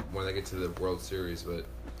well when they get to the World Series, but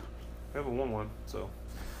we haven't won one, so.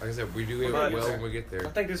 Like I said, we do it But- well when we get I there.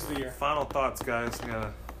 think this is the year. Final thoughts, guys.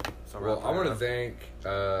 Well, I want to thank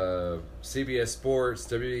CBS Sports,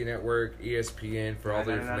 WWE Network, ESPN for all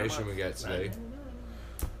the information we got today.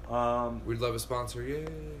 We'd love a sponsor. Yay!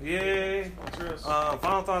 Yay! Cheers.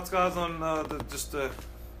 Final thoughts, guys, on the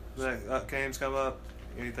games come up.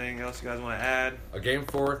 Anything else you guys want to add? A game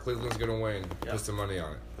 4, Cleveland's gonna win. Yeah. Put some money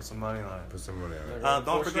on it. Put some money on it. Put some money on it.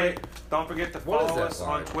 Don't forget to What is follow that us line?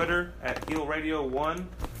 on Twitter at Heel Radio 1.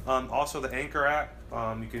 Also the Anchor app.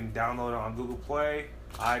 You can download it on Google Play,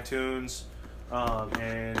 iTunes,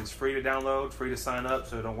 and it's free to download, free to sign up.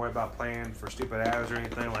 So don't worry about paying for stupid ads or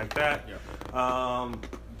anything like that.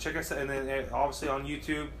 Check us, and then obviously on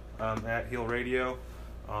YouTube at Heel Radio.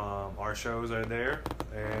 Our shows are there,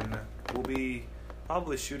 and we'll be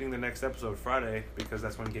probably shooting the next episode Friday because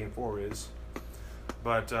that's when Game 4 is.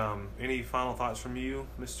 But any final thoughts from you,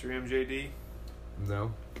 Mr. MJD?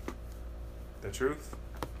 No. The truth?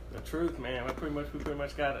 The truth, man. We pretty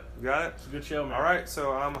much got it. You got it? It's a good show, man. All right,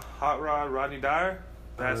 so I'm Hot Rod Rodney Dyer.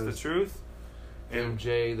 That's the was- truth.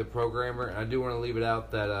 MJ, the programmer. And I do want to leave it out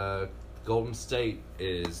that Golden State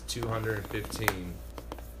is 215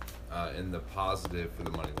 in the positive for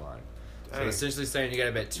the money line. So Hey. essentially saying you got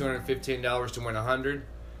to bet $215 to win 100,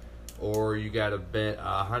 or you got to bet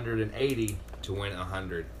 180 to win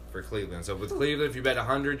 100 for Cleveland. So with Cleveland, if you bet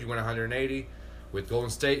 100, you win 180. With Golden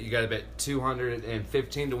State, you got to bet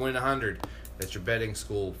 215 to win 100. That's your betting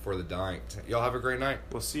school for the dying. Y'all have a great night.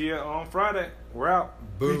 We'll see you on Friday. We're out.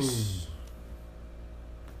 Boom. Peace.